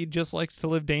 What if he just likes to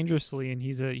live dangerously and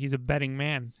he's a betting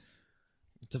man?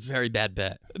 It's a very bad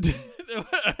bet.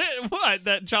 What?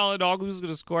 That Çalhanoğlu is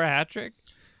going to score a hat trick?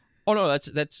 Oh no,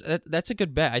 that's a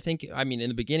good bet. I mean, in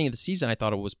the beginning of the season, I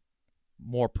thought it was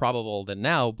more probable than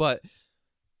now, but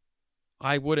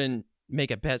I wouldn't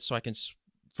make a bet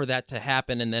for that to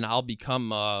happen, and then I'll become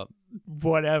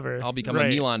whatever. I'll become a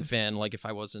Milan fan, like if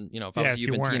I wasn't, if I was a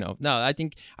Juventino. No, I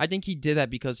think he did that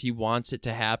because he wants it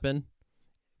to happen,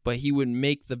 but he would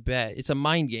make the bet. It's a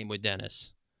mind game with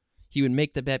Dennis. He would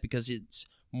make the bet because it's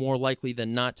more likely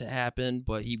than not to happen,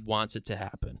 but he wants it to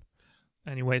happen.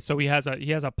 Anyway, so he has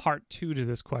a part 2 to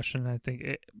this question. I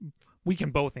think we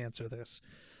can both answer this.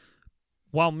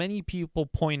 While many people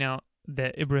point out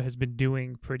that Ibra has been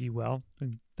doing pretty well,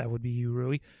 and that would be you,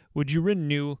 Rui, would you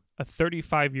renew a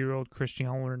 35-year-old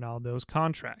Cristiano Ronaldo's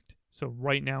contract? So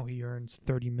right now he earns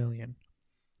 $30 million.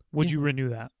 Would you renew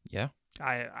that? Yeah.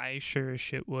 I sure as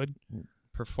shit would.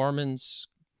 Performance.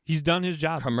 He's done his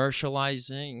job.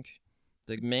 Commercializing.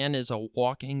 The man is a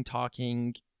walking,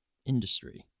 talking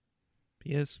industry.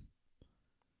 He is.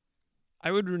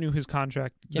 I would renew his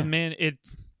contract. Yeah.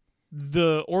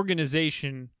 The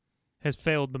organization has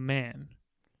failed the man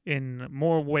in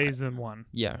more ways than one.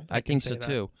 Yeah, I think so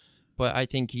too. But I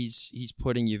think he's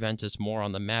putting Juventus more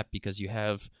on the map because you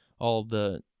have all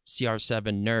the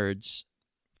CR7 nerds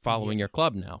following your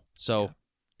club now. So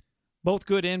both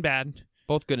good and bad.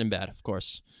 Both good and bad, of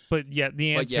course. But the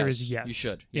answer is yes. You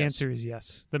should. The answer is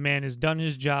yes. The man has done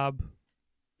his job,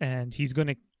 and he's going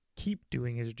to keep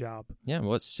doing his job. Yeah,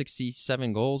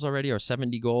 67 goals already or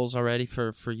 70 goals already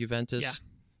for Juventus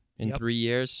in 3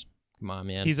 years? Come on,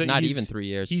 man. Not even 3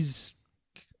 years. He's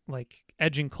like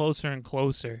edging closer and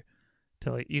closer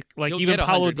to like He'll even get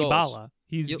Paulo 100 goals. Dybala.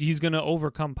 He's going to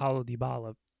overcome Paulo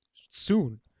Dybala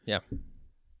soon. Yeah.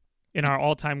 In our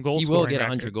all-time goal he scoring will get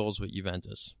 100 record. goals with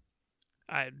Juventus.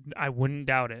 I wouldn't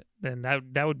doubt it. Then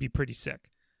that would be pretty sick.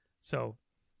 So,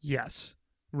 yes,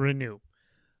 renew.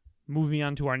 Moving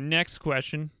on to our next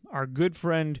question, our good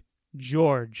friend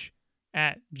George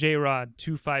at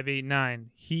JRod2589.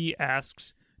 He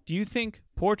asks, do you think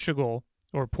Portugal's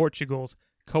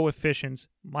coefficients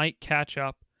might catch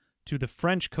up to the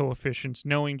French coefficients,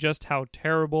 knowing just how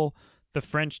terrible the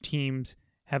French teams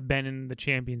have been in the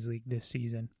Champions League this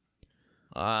season?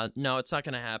 No, it's not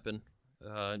going to happen.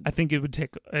 I think it would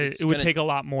take a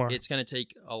lot more. It's going to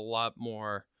take a lot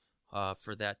more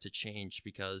for that to change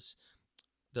because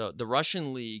the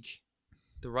Russian league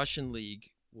the Russian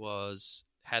league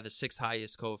had the 6th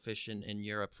highest coefficient in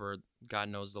Europe for God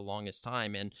knows the longest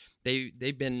time, and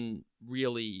they've been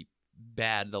really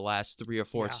bad the last 3 or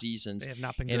 4 seasons. They have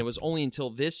not been good. And it was only until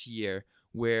this year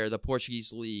where the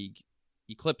Portuguese league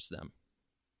eclipsed them.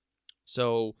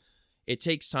 So it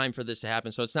takes time for this to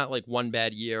happen. So it's not like 1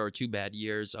 bad year or 2 bad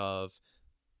years of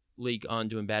League On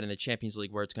doing bad in the Champions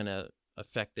League where it's going to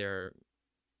affect their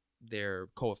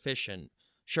coefficient.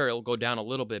 Sure, it'll go down a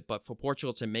little bit, but for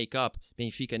Portugal to make up,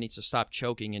 Benfica needs to stop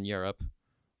choking in Europe.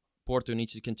 Porto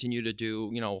needs to continue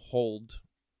to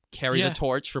carry the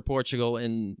torch for Portugal,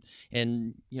 and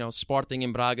Sporting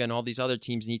and Braga and all these other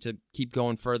teams need to keep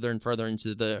going further and further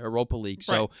into the Europa League.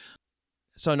 Right.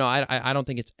 So no, I don't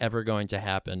think it's ever going to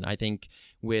happen. I think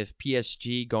with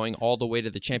PSG going all the way to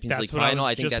the Champions League final,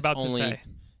 I think that's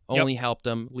only helped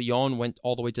them. Lyon went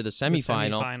all the way to the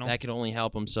semifinal. That could only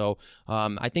help them. So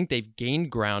I think they've gained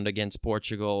ground against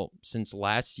Portugal since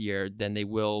last year. Then they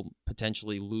will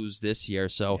potentially lose this year.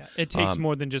 So it takes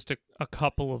more than just a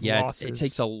couple of losses. It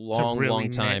takes a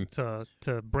long time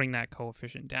to bring that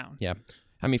coefficient down. Yeah.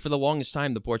 I mean, for the longest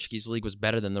time, the Portuguese league was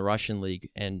better than the Russian league,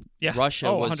 and Russia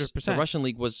 100%. The Russian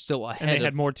league was still ahead. And they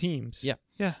had more teams.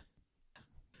 Yeah.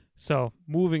 So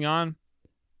moving on,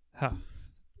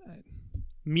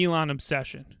 Milan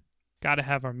obsession. Got to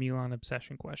have our Milan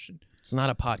obsession question. It's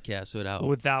not a podcast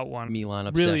without one. Milan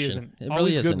obsession. Really isn't. It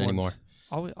really isn't anymore.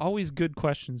 Always good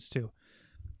questions too.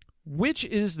 Which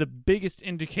is the biggest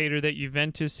indicator that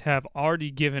Juventus have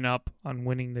already given up on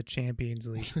winning the Champions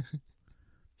League?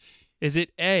 Is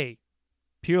it A,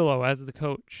 Pirlo as the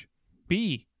coach,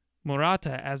 B,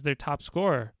 Morata as their top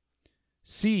scorer,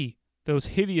 C, those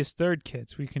hideous third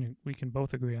kits? We can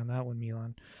both agree on that one,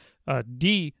 Milan.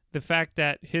 D, the fact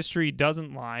that history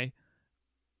doesn't lie,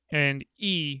 and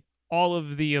E, all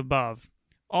of the above.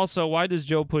 Also, why does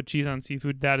Joe put cheese on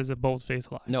seafood? That is a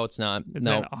bold-faced lie. No, it's not. It's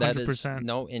no, 100%. That is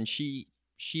no, and she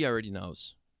already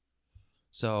knows.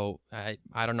 So I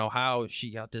don't know how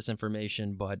she got this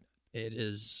information, but it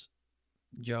is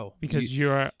Joe. Because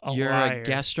you're a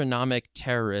gastronomic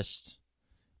terrorist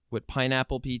with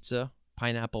pineapple pizza,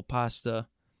 pineapple pasta,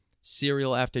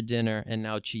 cereal after dinner, and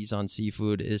now cheese on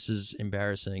seafood. This is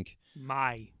embarrassing.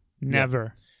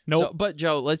 Never. No. So, but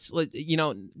Joe, let's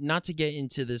not to get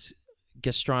into this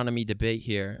gastronomy debate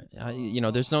here.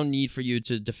 There's no need for you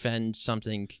to defend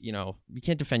something. You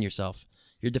can't defend yourself.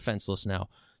 You're defenseless now.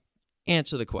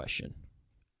 Answer the question.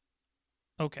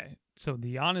 Okay. So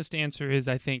the honest answer is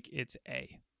I think it's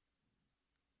A.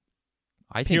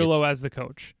 I think Pirlo as the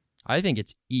coach. I think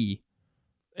it's E.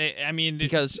 I mean,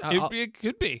 because it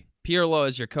could be. Pirlo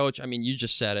as your coach. I mean, you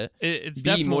just said it. It's B,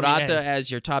 definitely Morata A.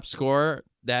 as your top scorer.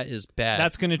 That is bad.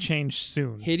 That's going to change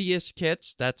soon. Hideous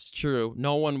kits. That's true.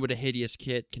 No one with a hideous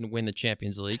kit can win the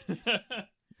Champions League. D,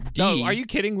 no, are you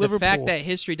kidding? Liverpool. The fact that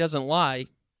history doesn't lie.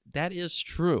 That is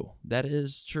true. That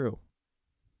is true.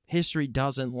 History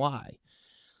doesn't lie.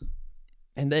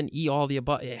 And then E, all the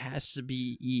above. It has to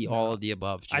be E, all of the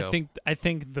above, Joe. I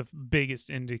think the biggest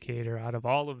indicator out of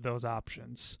all of those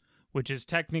options, which is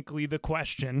technically the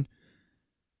question,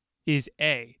 is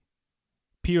A,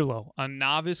 Pirlo, a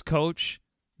novice coach,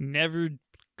 never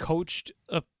coached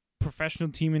a professional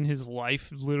team in his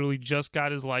life, literally just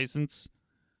got his license,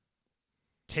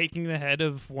 taking the head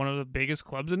of one of the biggest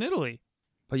clubs in Italy.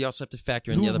 But you also have to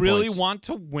factor in the other who really points. Want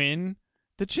to win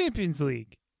the Champions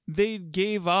League. They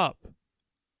gave up.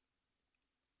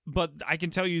 But I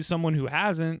can tell you someone who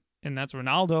hasn't, and that's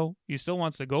Ronaldo. He still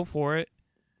wants to go for it.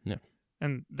 Yeah.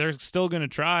 And they're still going to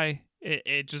try.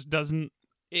 It just doesn't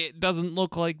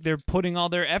look like they're putting all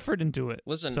their effort into it.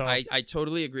 Listen, I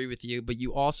totally agree with you, but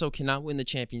you also cannot win the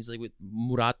Champions League with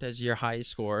Morata as your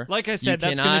highest scorer. Like I said,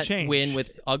 that's going to change. You cannot win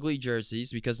with ugly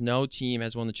jerseys because no team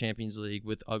has won the Champions League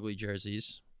with ugly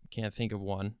jerseys. Can't think of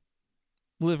one.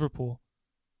 Liverpool.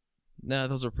 No,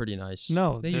 those are pretty nice.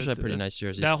 No, they usually have pretty nice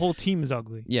jerseys. That whole team is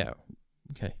ugly. Yeah.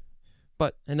 Okay.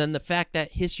 And then the fact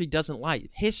that history doesn't lie.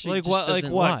 History like just what? doesn't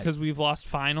Like what? lie. Because we've lost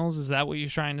finals? Is that what you're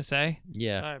trying to say?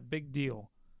 Yeah. All right, big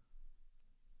deal.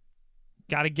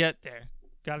 Got to get there.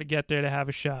 Got to get there to have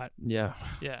a shot. Yeah.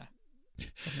 Yeah.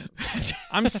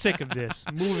 I'm sick of this.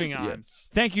 Moving on. Yeah.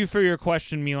 Thank you for your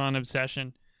question, Milan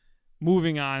Obsession.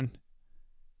 Moving on.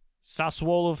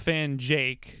 Sassuolo fan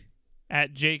Jake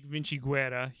at Jake Vinci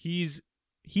Guerra.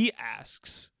 He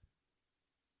asks,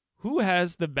 who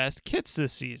has the best kits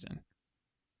this season?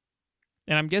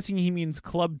 And I'm guessing he means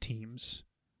club teams.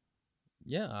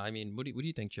 Yeah, I mean, what do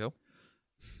you think, Joe?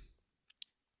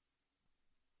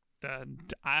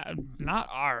 Not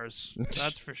ours,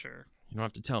 that's for sure. You don't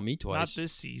have to tell me twice. Not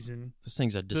this season. Those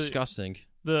things are disgusting.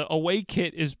 The away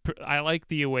kit is... I like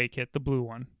the away kit, the blue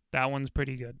one. That one's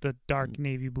pretty good. The dark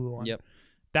navy blue one. Yep.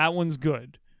 That one's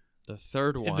good. The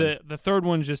third one. The third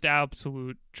one's just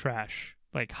absolute trash.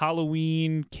 Like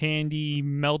Halloween candy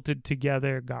melted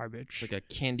together garbage. It's like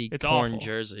a candy It's corn awful.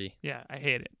 jersey. Yeah, I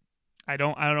hate it. I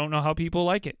don't know how people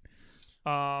like it.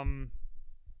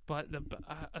 But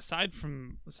aside,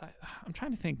 I'm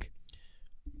trying to think.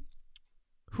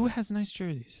 Who has nice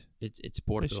jerseys? It's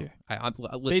Porto. This year?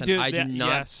 Listen, I do not.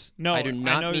 Yes. No, I do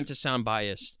not know mean to sound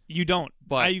biased. You don't.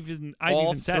 But I've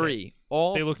even said it.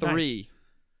 They look nice.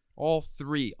 All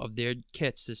three of their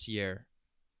kits this year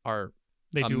are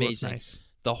They do amazing. look nice.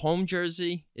 The home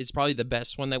jersey is probably the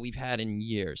best one that we've had in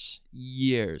years.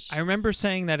 I remember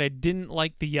saying that I didn't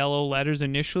like the yellow letters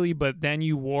initially, but then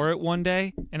you wore it one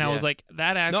day, and I was like,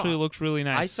 that actually looks really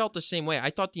nice. I felt the same way. I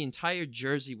thought the entire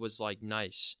jersey was like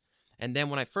nice. And then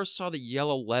when I first saw the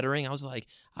yellow lettering, I was like,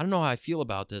 I don't know how I feel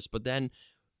about this. But then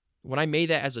when I made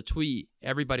that as a tweet,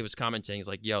 everybody was commenting. It's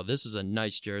like, yo, this is a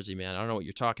nice jersey, man. I don't know what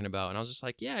you're talking about. And I was just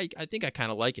like, yeah, I think I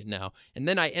kind of like it now. And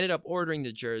then I ended up ordering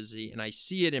the jersey, and I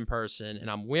see it in person, and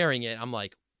I'm wearing it. I'm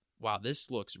like, wow, this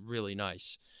looks really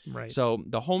nice. Right. So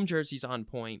the home jersey's on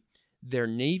point. They're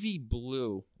navy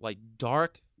blue, like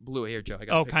dark blue. Here, Joe, I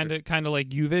got a picture. kind of like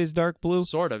Juve's dark blue.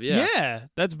 Sort of, yeah. Yeah,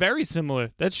 that's very similar.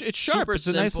 It's sharp. Super it's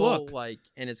a simple, nice look. like,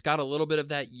 and it's got a little bit of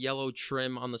that yellow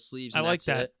trim on the sleeves. I And like that's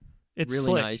that. It. It's really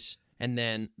slick. nice. And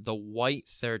then the white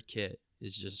third kit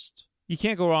is just You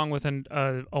can't go wrong with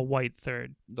a white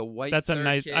third. the white. That's a third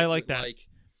nice. kit I like with, that. Like,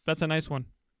 That's a nice one.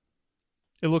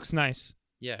 It looks nice.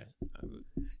 yeah,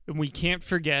 And we can't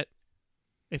forget,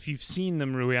 if you've seen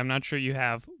them, Rui, I'm not sure you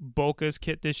have, Boca's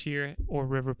kit this year or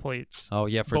River Plate's. oh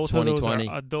yeah, for Both 2020.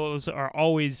 of those are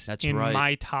always That's in right.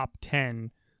 my top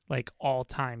 10, like,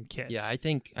 all-time kits. Yeah, I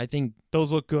think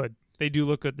those look good. They do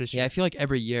look good this year. I feel like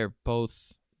every year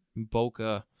both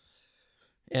Boca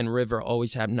and River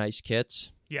always have nice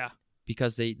kits Yeah.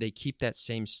 because they keep that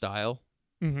same style.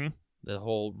 Mm-hmm. The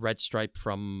whole red stripe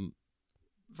from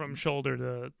Shoulder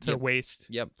to Yep. waist.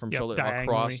 from Yep, shoulder diagonally.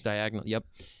 across diagonal. Yep,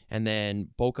 and then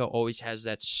Boca always has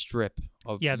that strip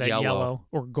of Yeah, that yellow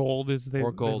or gold as they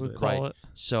would call right. it.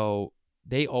 So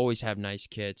they always have nice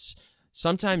kits.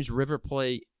 Sometimes River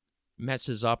Plate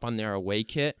messes up on their away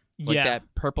kit, like Yeah.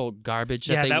 that purple garbage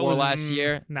that they that wore was- last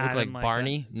year. nah, I Looked like didn't like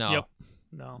Barney. No, Yep.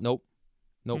 No. nope,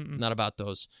 Mm-mm. not about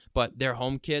those. But their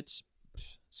home kits,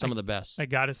 some of the best. I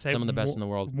gotta say, Some of the best in the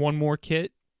world. One more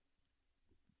kit,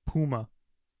 Puma.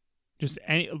 Just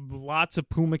lots of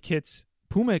Puma kits.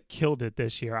 Puma killed it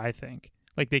this year, I think.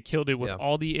 Like, they killed it with Yeah.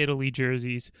 all the Italy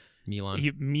jerseys.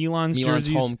 Milan's Milan's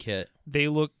jerseys. home kit.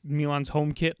 Milan's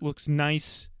home kit looks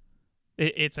nice.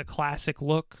 It's a classic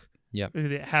look. Yep.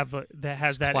 That has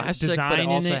It's that classic, design but it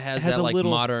also in it. has It that a like little,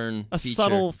 modern a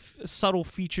feature. subtle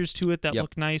features to it that Yep.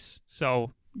 look nice.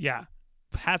 So yeah,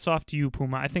 hats off to you,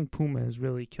 Puma. I think Puma has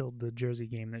really killed the jersey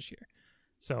game this year.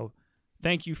 So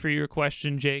thank you for your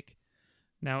question, Jake.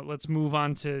 Now let's move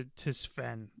on to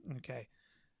Sven. Okay,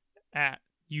 at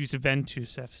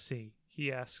Juventus FC,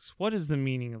 he asks, "What is the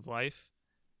meaning of life?"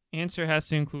 Answer has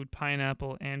to include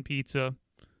pineapple and pizza.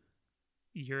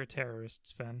 You're a terrorist,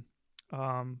 Sven.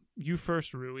 You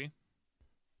first, Rui.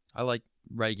 I like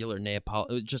regular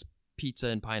Neapolitan, just pizza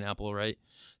and pineapple, right?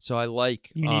 So I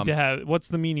like. You need to have. What's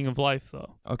the meaning of life,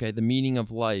 though? Okay, the meaning of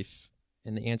life,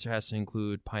 and the answer has to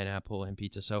include pineapple and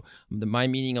pizza. So my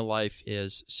meaning of life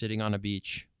is sitting on a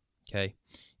beach, okay,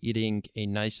 eating a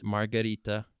nice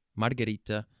margarita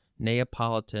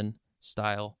Neapolitan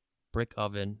style brick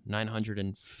oven,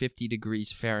 950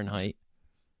 degrees Fahrenheit,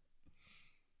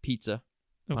 pizza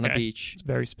on a Okay. beach, It's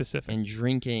very specific. and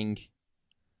drinking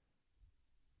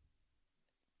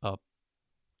a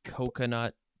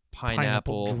coconut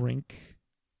pineapple drink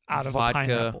out of vodka a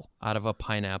pineapple. out of a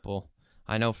pineapple.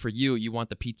 I know for you want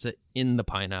the pizza in the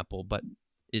pineapple, but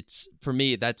it's for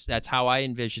me that's how I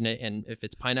envision it. And if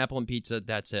it's pineapple and pizza,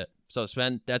 that's it. So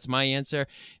Sven, that's my answer.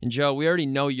 And Joe, we already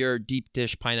know your deep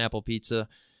dish pineapple pizza.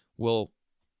 We'll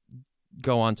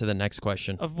go on to the next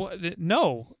question. Of what?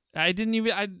 No, I didn't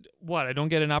even. I don't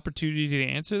get an opportunity to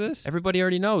answer this. Everybody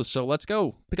already knows, so let's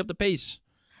go. Pick up the pace.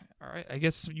 All right. I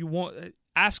guess you won't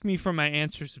ask me for my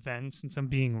answers, Sven, since I'm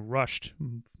being rushed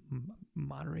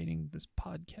moderating this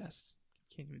podcast.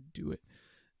 Can't even do it.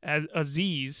 As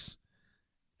Aziz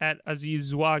at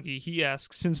Aziz Zwagi, he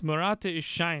asks, since Morata is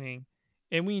shining,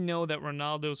 and we know that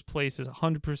Ronaldo's place is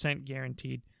 100%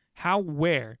 guaranteed,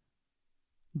 where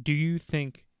do you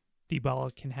think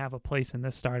Dybala can have a place in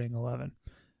this starting 11?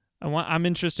 I'm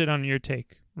interested on your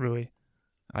take, Rui.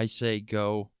 I say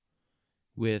go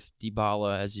with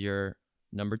Dybala as your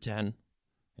number 10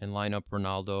 and line up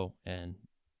Ronaldo and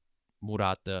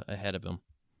Morata ahead of him.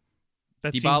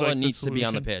 That seems Dybala like the needs to be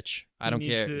on the solution. pitch. I don't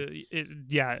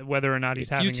care. Whether or not he's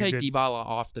If having you take a good... Dybala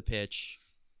off the pitch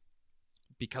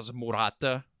because of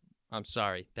Morata, I'm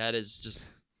sorry. That is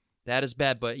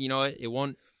bad. But you know what?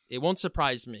 It won't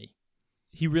surprise me.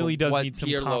 He really does what need some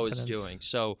Pirlo confidence. is doing.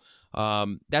 So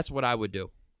that's what I would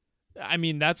do. I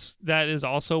mean, that is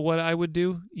also what I would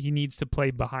do. He needs to play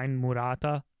behind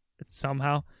Morata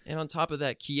somehow. And on top of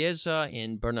that, Chiesa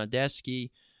and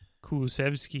Bernardeschi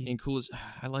Kulusevski. and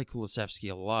I like Kulusevski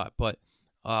a lot, but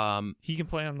He can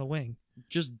play on the wing.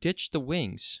 just ditch the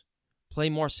wings. Play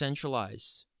more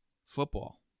centralized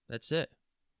football. That's it.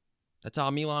 That's how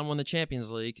Milan won the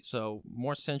Champions League. So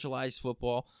more centralized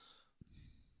football.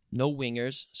 No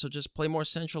wingers. So just play more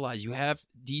centralized. You have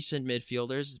decent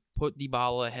midfielders. Put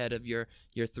Dybala ahead of your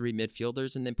three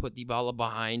midfielders, and then put Dybala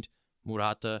behind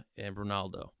Morata and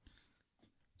Ronaldo.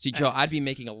 See, Joe, I'd be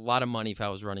making a lot of money if I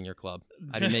was running your club.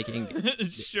 I'd be making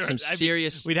Sure. some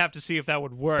serious... We'd have to see if that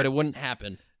would work. But it wouldn't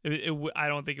happen. I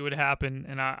don't think it would happen,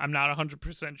 and I'm not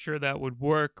 100% sure that would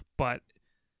work, but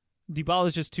Dybala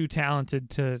is just too talented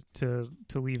to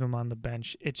leave him on the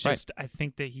bench. It's just, right. I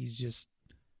think that he's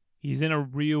in a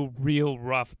real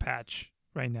rough patch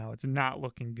right now. It's not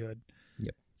looking good.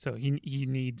 Yep. So he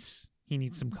needs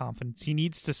some confidence. He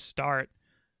needs to start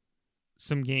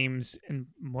some games, and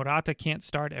Morata can't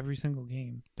start every single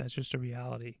game. That's just a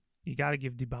reality. You got to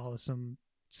give Dybala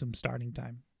some starting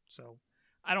time. So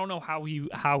I don't know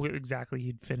how exactly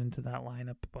he'd fit into that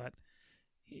lineup, but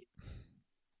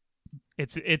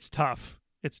it's tough.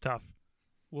 It's tough.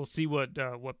 We'll see what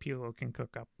Pirlo can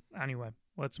cook up. Anyway,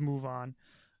 let's move on.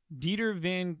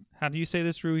 How do you say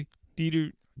this, Rui?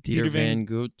 Dieter Van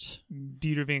Goot.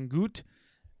 Dieter Van Goot.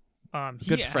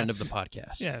 Good friend of the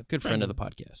podcast. Yeah, good friend of the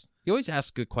podcast. He always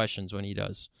asks good questions when he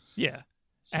does. Yeah.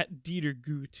 At Dieter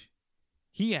Goot,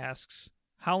 he asks,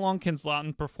 how long can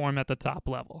Zlatan perform at the top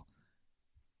level?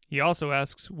 He also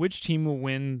asks, which team will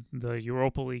win the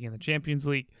Europa League and the Champions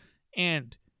League?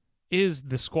 And is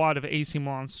the squad of AC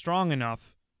Milan strong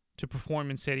enough to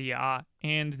perform in Serie A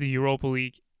and the Europa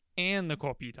League and the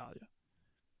Coppa Italia?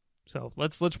 So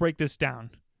let's break this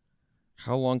down.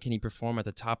 How long can he perform at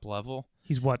the top level?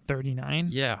 He's what, 39?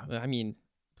 Yeah, I mean,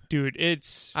 dude,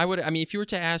 if you were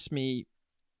to ask me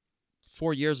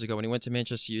 4 years ago when he went to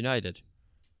Manchester United,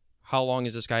 how long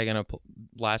is this guy going to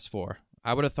last for?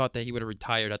 I would have thought that he would have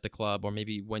retired at the club or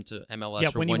maybe went to MLS for 1 year. Yeah,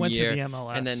 when he went to the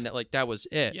MLS. And then that was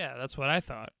it. Yeah, that's what I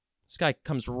thought. This guy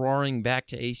comes roaring back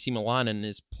to AC Milan and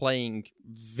is playing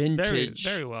vintage,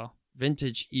 very well.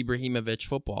 Vintage Ibrahimovic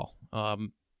football.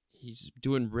 He's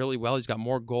doing really well. He's got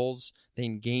more goals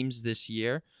than games this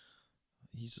year.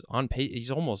 He's on pace.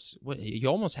 He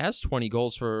almost has 20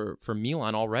 goals for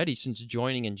Milan already since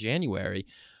joining in January.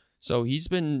 So he's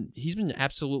been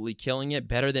absolutely killing it,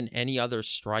 better than any other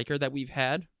striker that we've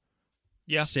had.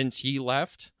 Yeah. Since he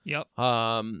left. Yep.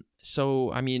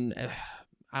 So I mean,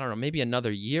 I don't know, maybe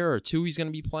another year or two he's going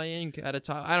to be playing at a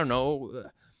time. I don't know.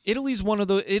 Italy's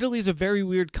a very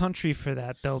weird country for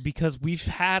that, though, because we've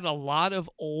had a lot of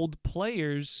old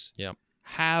players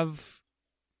have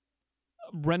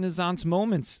renaissance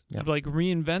moments, like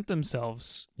reinvent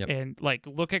themselves. And like,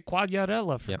 look at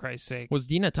Quagliarella, for Christ's sake. Was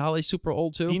Di Natale super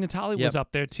old too? Di Natale was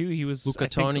up there too. He was, Luca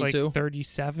Toni too?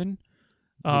 37.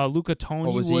 Luca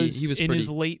Toni was in his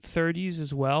late 30s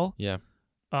as well. Yeah.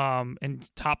 And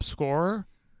top scorer.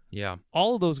 Yeah.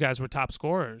 All of those guys were top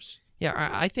scorers. Yeah,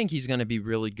 I think he's going to be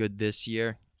really good this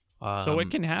year. So it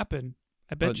can happen.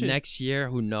 I bet you. Next year,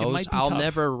 who knows? I'll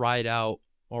never write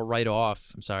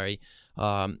off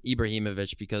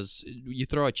Ibrahimovic, because you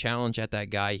throw a challenge at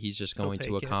that guy, he's just going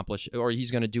to accomplish, or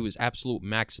he's going to do his absolute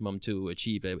maximum to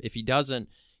achieve it. If he doesn't,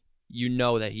 you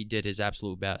know that he did his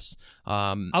absolute best.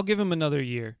 I'll give him another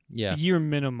year. Yeah. A year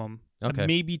minimum. Okay.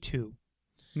 Maybe two,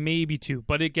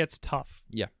 but it gets tough.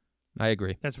 Yeah, I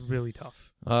agree. That's really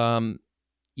tough.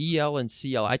 EL and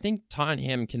CL. I think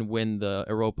Tottenham can win the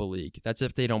Europa League. That's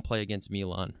if they don't play against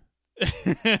Milan.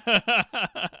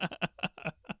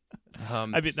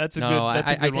 I mean, that's a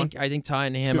good one. I think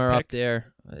Tottenham are up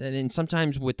there. And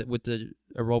sometimes with the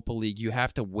Europa League, you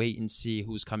have to wait and see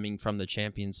who's coming from the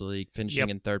Champions League, finishing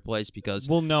in third place, because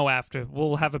we'll know after.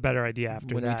 We'll have a better idea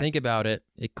after when that. we think about it,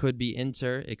 it could be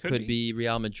Inter, it could be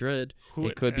Real Madrid,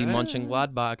 it could be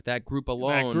Mönchengladbach. That group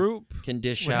alone can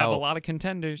dish out. Have a lot of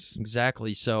contenders.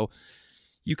 Exactly. So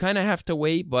you kind of have to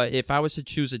wait. But if I was to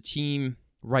choose a team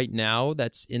right now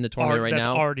that's in the tournament right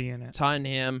now, already in it,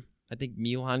 Tottenham. I think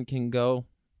Milan can go.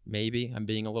 Maybe. I'm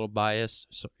being a little biased,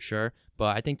 so, sure.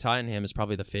 But I think Tottenham is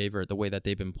probably the favorite, the way that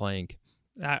they've been playing.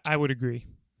 I would agree.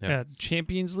 Yeah.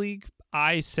 Champions League,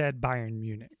 I said Bayern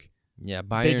Munich. Yeah,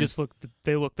 Bayern.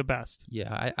 They look the best.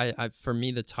 Yeah, I for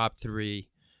me the top three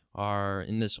are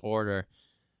in this order.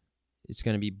 It's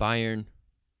going to be Bayern,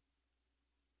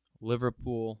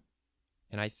 Liverpool,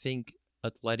 and I think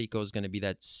Atletico is going to be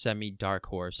that semi-dark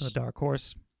horse. The dark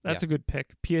horse. That's a good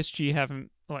pick. PSG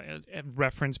haven't,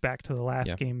 reference back to the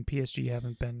last game, PSG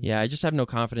haven't been. Yeah, I just have no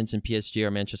confidence in PSG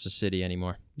or Manchester City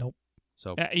anymore. Nope.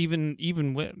 So even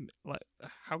with,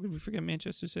 how could we forget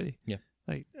Manchester City? Yeah.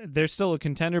 They're still a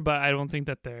contender, but I don't think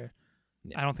that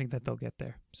I don't think that they'll get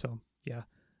there. So, yeah.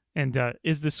 And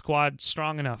is the squad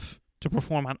strong enough to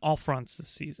perform on all fronts this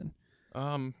season?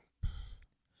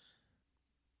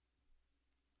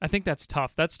 I think that's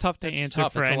tough. That's tough to answer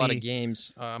for That's any. a lot of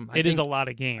games. It is a lot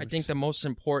of games. I think the most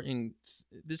important.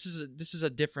 This is a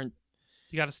different.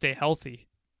 You got to stay healthy.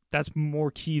 That's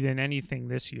more key than anything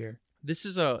this year. This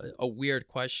is a weird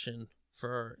question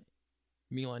for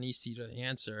Milanisti to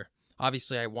answer.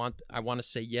 Obviously, I want to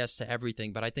say yes to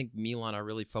everything, but I think Milan are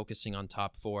really focusing on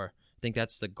top four. I think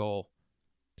that's the goal.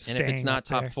 And if it's not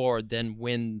top four, then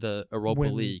win the Europa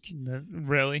League.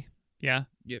 Really? Yeah.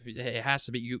 It has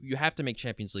to be. You have to make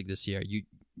Champions League this year.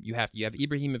 You have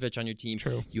Ibrahimovic on your team.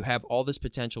 True. You have all this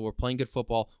potential. We're playing good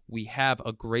football. We have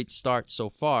a great start so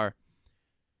far.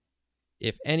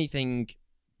 If anything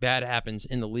bad happens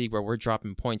in the league where we're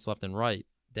dropping points left and right,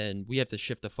 then we have to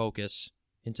shift the focus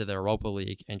into the Europa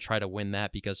League and try to win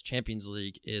that, because Champions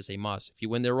League is a must. If you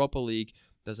win the Europa League,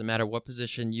 doesn't matter what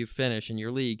position you finish in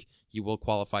your league, you will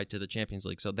qualify to the Champions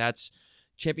League. So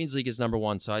Champions League is number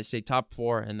one. So I say top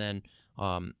four, and then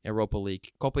Europa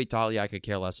League. Coppa Italia I could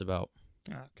care less about.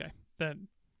 Okay. Good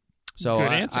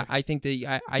answer. I think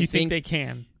I think they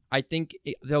can. I think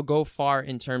they'll go far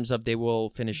in terms of they will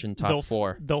finish in top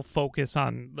four. They'll focus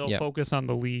on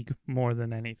the league more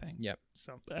than anything. Yep.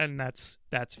 So, and that's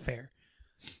fair.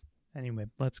 Anyway,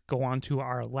 let's go on to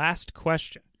our last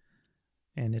question.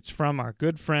 And it's from our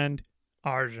good friend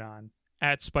Arjan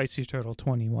at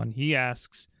SpicyTurtle21. He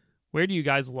asks, where do you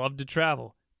guys love to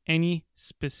travel? Any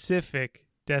specific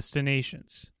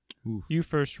destinations? Oof. You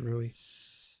first, Rui.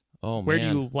 Oh, man. Where do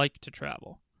you like to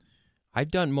travel?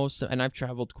 I've done and I've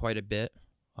traveled quite a bit.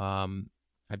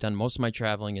 I've done most of my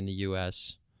traveling in the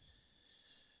U.S.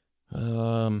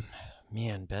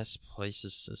 Best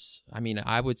places.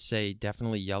 I would say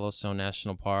definitely Yellowstone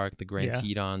National Park, the Grand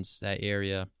Tetons, that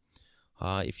area.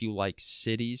 If you like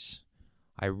cities,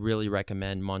 I really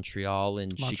recommend Montreal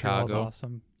and Chicago. Montreal's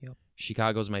awesome. Yep.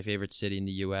 Chicago's my favorite city in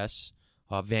the U.S.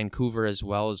 Vancouver as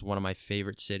well is one of my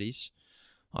favorite cities.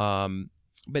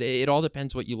 But it all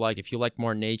depends what you like. If you like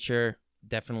more nature,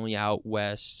 definitely out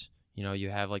west. You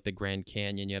have like the Grand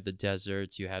Canyon, you have the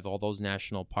deserts, you have all those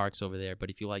national parks over there.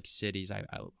 But if you like cities,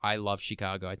 I love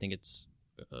Chicago. I think it's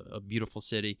a beautiful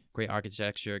city, great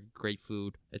architecture, great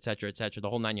food, etc., the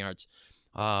whole 9 yards.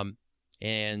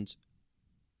 And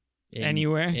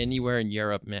anywhere in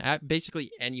Europe, man,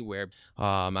 basically anywhere.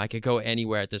 I could go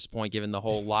anywhere at this point, given the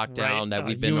whole lockdown that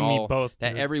we've been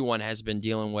everyone has been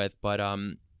dealing with. But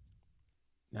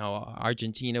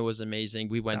Argentina was amazing.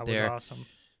 We went there. That was awesome.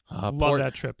 Love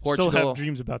that trip. Still have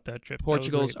dreams about that trip.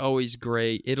 Portugal's always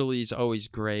great. Italy's always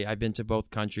great. I've been to both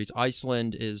countries.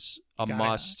 Iceland is a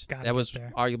must. That was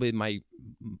arguably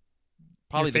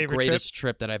probably the greatest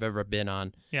trip that I've ever been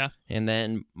on. Yeah. And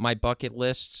then my bucket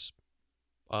lists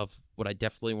of what I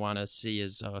definitely want to see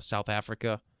is South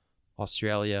Africa,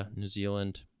 Australia, New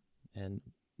Zealand, and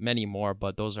many more.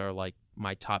 But those are like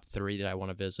my top three that I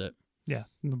want to visit. Yeah,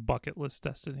 the bucket list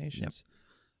destinations.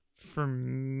 Yep. For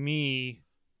me,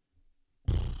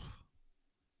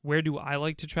 where do I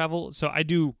like to travel? So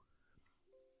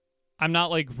I'm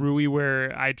not like Rui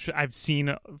where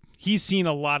he's seen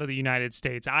a lot of the United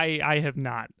States. I have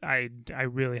not. I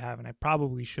really haven't. I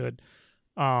probably should.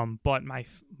 But my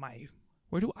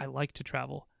where do I like to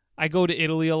travel? I go to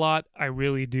Italy a lot. I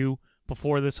really do.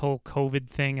 Before this whole COVID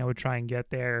thing, I would try and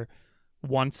get there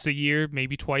once a year,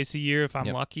 maybe twice a year if I'm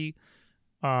lucky.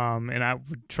 And I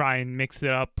would try and mix it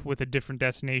up with a different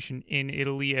destination in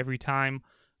Italy every time.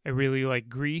 I really like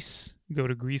Greece. Go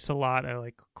to Greece a lot. I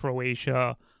like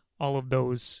Croatia, all of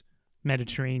those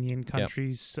Mediterranean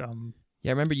countries. I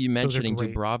remember you mentioning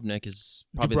Dubrovnik is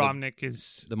probably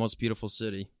the most beautiful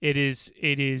city. It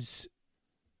is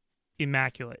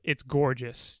immaculate. It's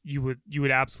gorgeous. You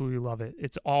would absolutely love it.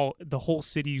 The whole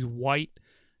city's white.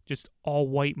 Just all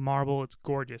white marble. It's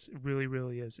gorgeous. It really,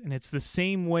 really is. And it's the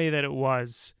same way that it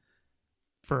was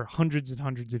for hundreds and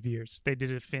hundreds of years. They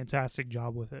did a fantastic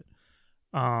job with it.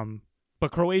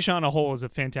 But Croatia on a whole is a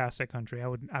fantastic country.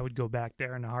 I would go back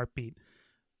there in a heartbeat.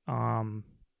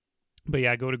 But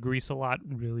yeah, I go to Greece a lot.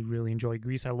 Really, really enjoy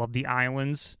Greece. I love the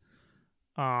islands.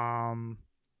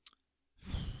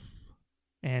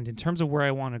 And in terms of where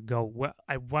I want to go, what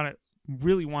I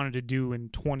really wanted to do in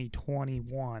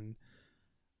 2021,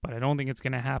 but I don't think it's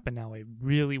going to happen now. I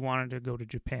really wanted to go to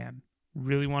Japan.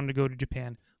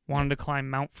 Wanted to climb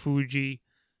Mount Fuji,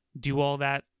 do all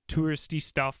that touristy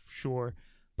stuff, sure.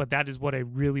 But that is what I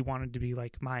really wanted to be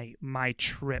like my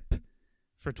trip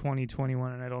for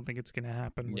 2021, and I don't think it's going to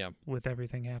happen with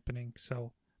everything happening.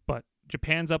 So, but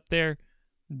Japan's up there.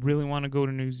 Really want to go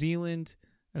to New Zealand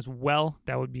as well.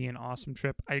 That would be an awesome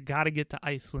trip. I got to get to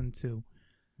Iceland too.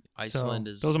 Iceland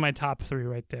so those are my top 3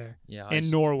 right there. Yeah, and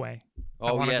Norway. Oh,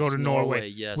 I want to go to Norway.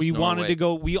 Yes, we Norway. wanted to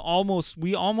go. We almost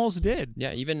did.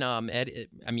 Yeah, even Eddie.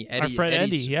 Our friend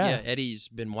Eddie's, Eddie. Yeah, Eddie's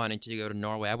been wanting to go to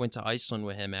Norway. I went to Iceland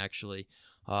with him actually,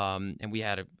 and we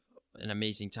had an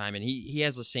amazing time. And he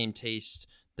has the same taste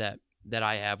that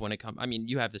I have when it comes. I mean,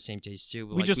 you have the same taste too.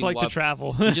 We just like to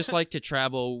travel. We just like to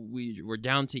travel. We're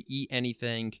down to eat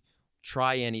anything,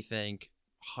 try anything,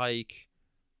 hike.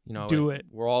 You know, do it.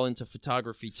 We're all into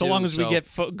photography too. So long as we get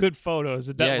good photos.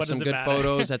 What some does good it matter?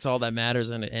 photos. That's all that matters,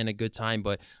 and a good time.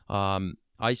 But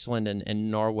Iceland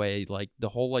and Norway, like the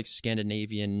whole like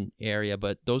Scandinavian area,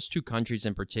 but those 2 countries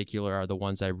in particular are the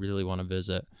ones I really want to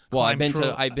visit. Well, I've been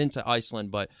to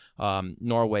Iceland, but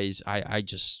Norway's I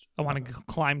want to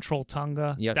climb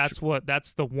Trolltunga. Yeah,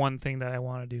 that's the one thing that I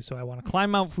want to do. So I want to climb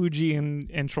Mount Fuji and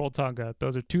Trolltunga.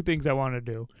 Those are 2 things I want to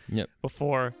do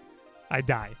before I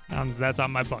die. That's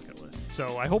on my bucket list.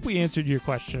 So I hope we answered your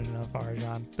question,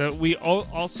 Farajan. That we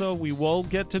will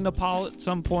get to Nepal at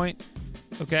some point.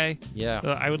 Okay. Yeah.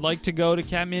 I would like to go to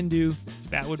Kathmandu.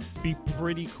 That would be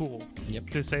pretty cool. Yep.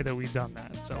 To say that we've done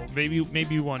that. So maybe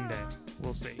one day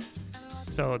we'll see.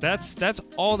 So that's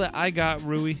all that I got,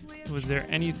 Rui. Was there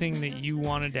anything that you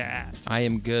wanted to add? I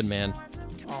am good, man.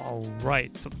 All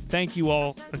right. So thank you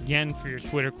all again for your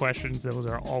Twitter questions. Those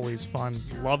are always fun.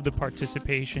 Love the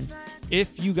participation.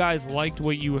 If you guys liked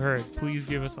what you heard, please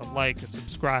give us a like, a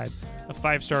subscribe, a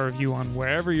 5-star review on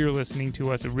wherever you're listening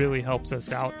to us. It really helps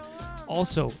us out.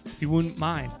 Also, if you wouldn't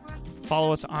mind,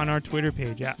 follow us on our Twitter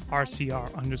page at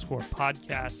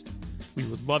RCR_podcast. We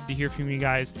would love to hear from you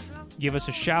guys. Give us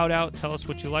a shout out. Tell us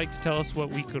what you liked. Tell us what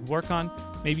we could work on.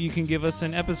 Maybe you can give us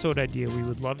an episode idea. We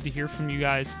would love to hear from you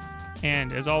guys.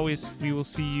 And as always, we will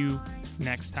see you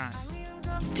next time.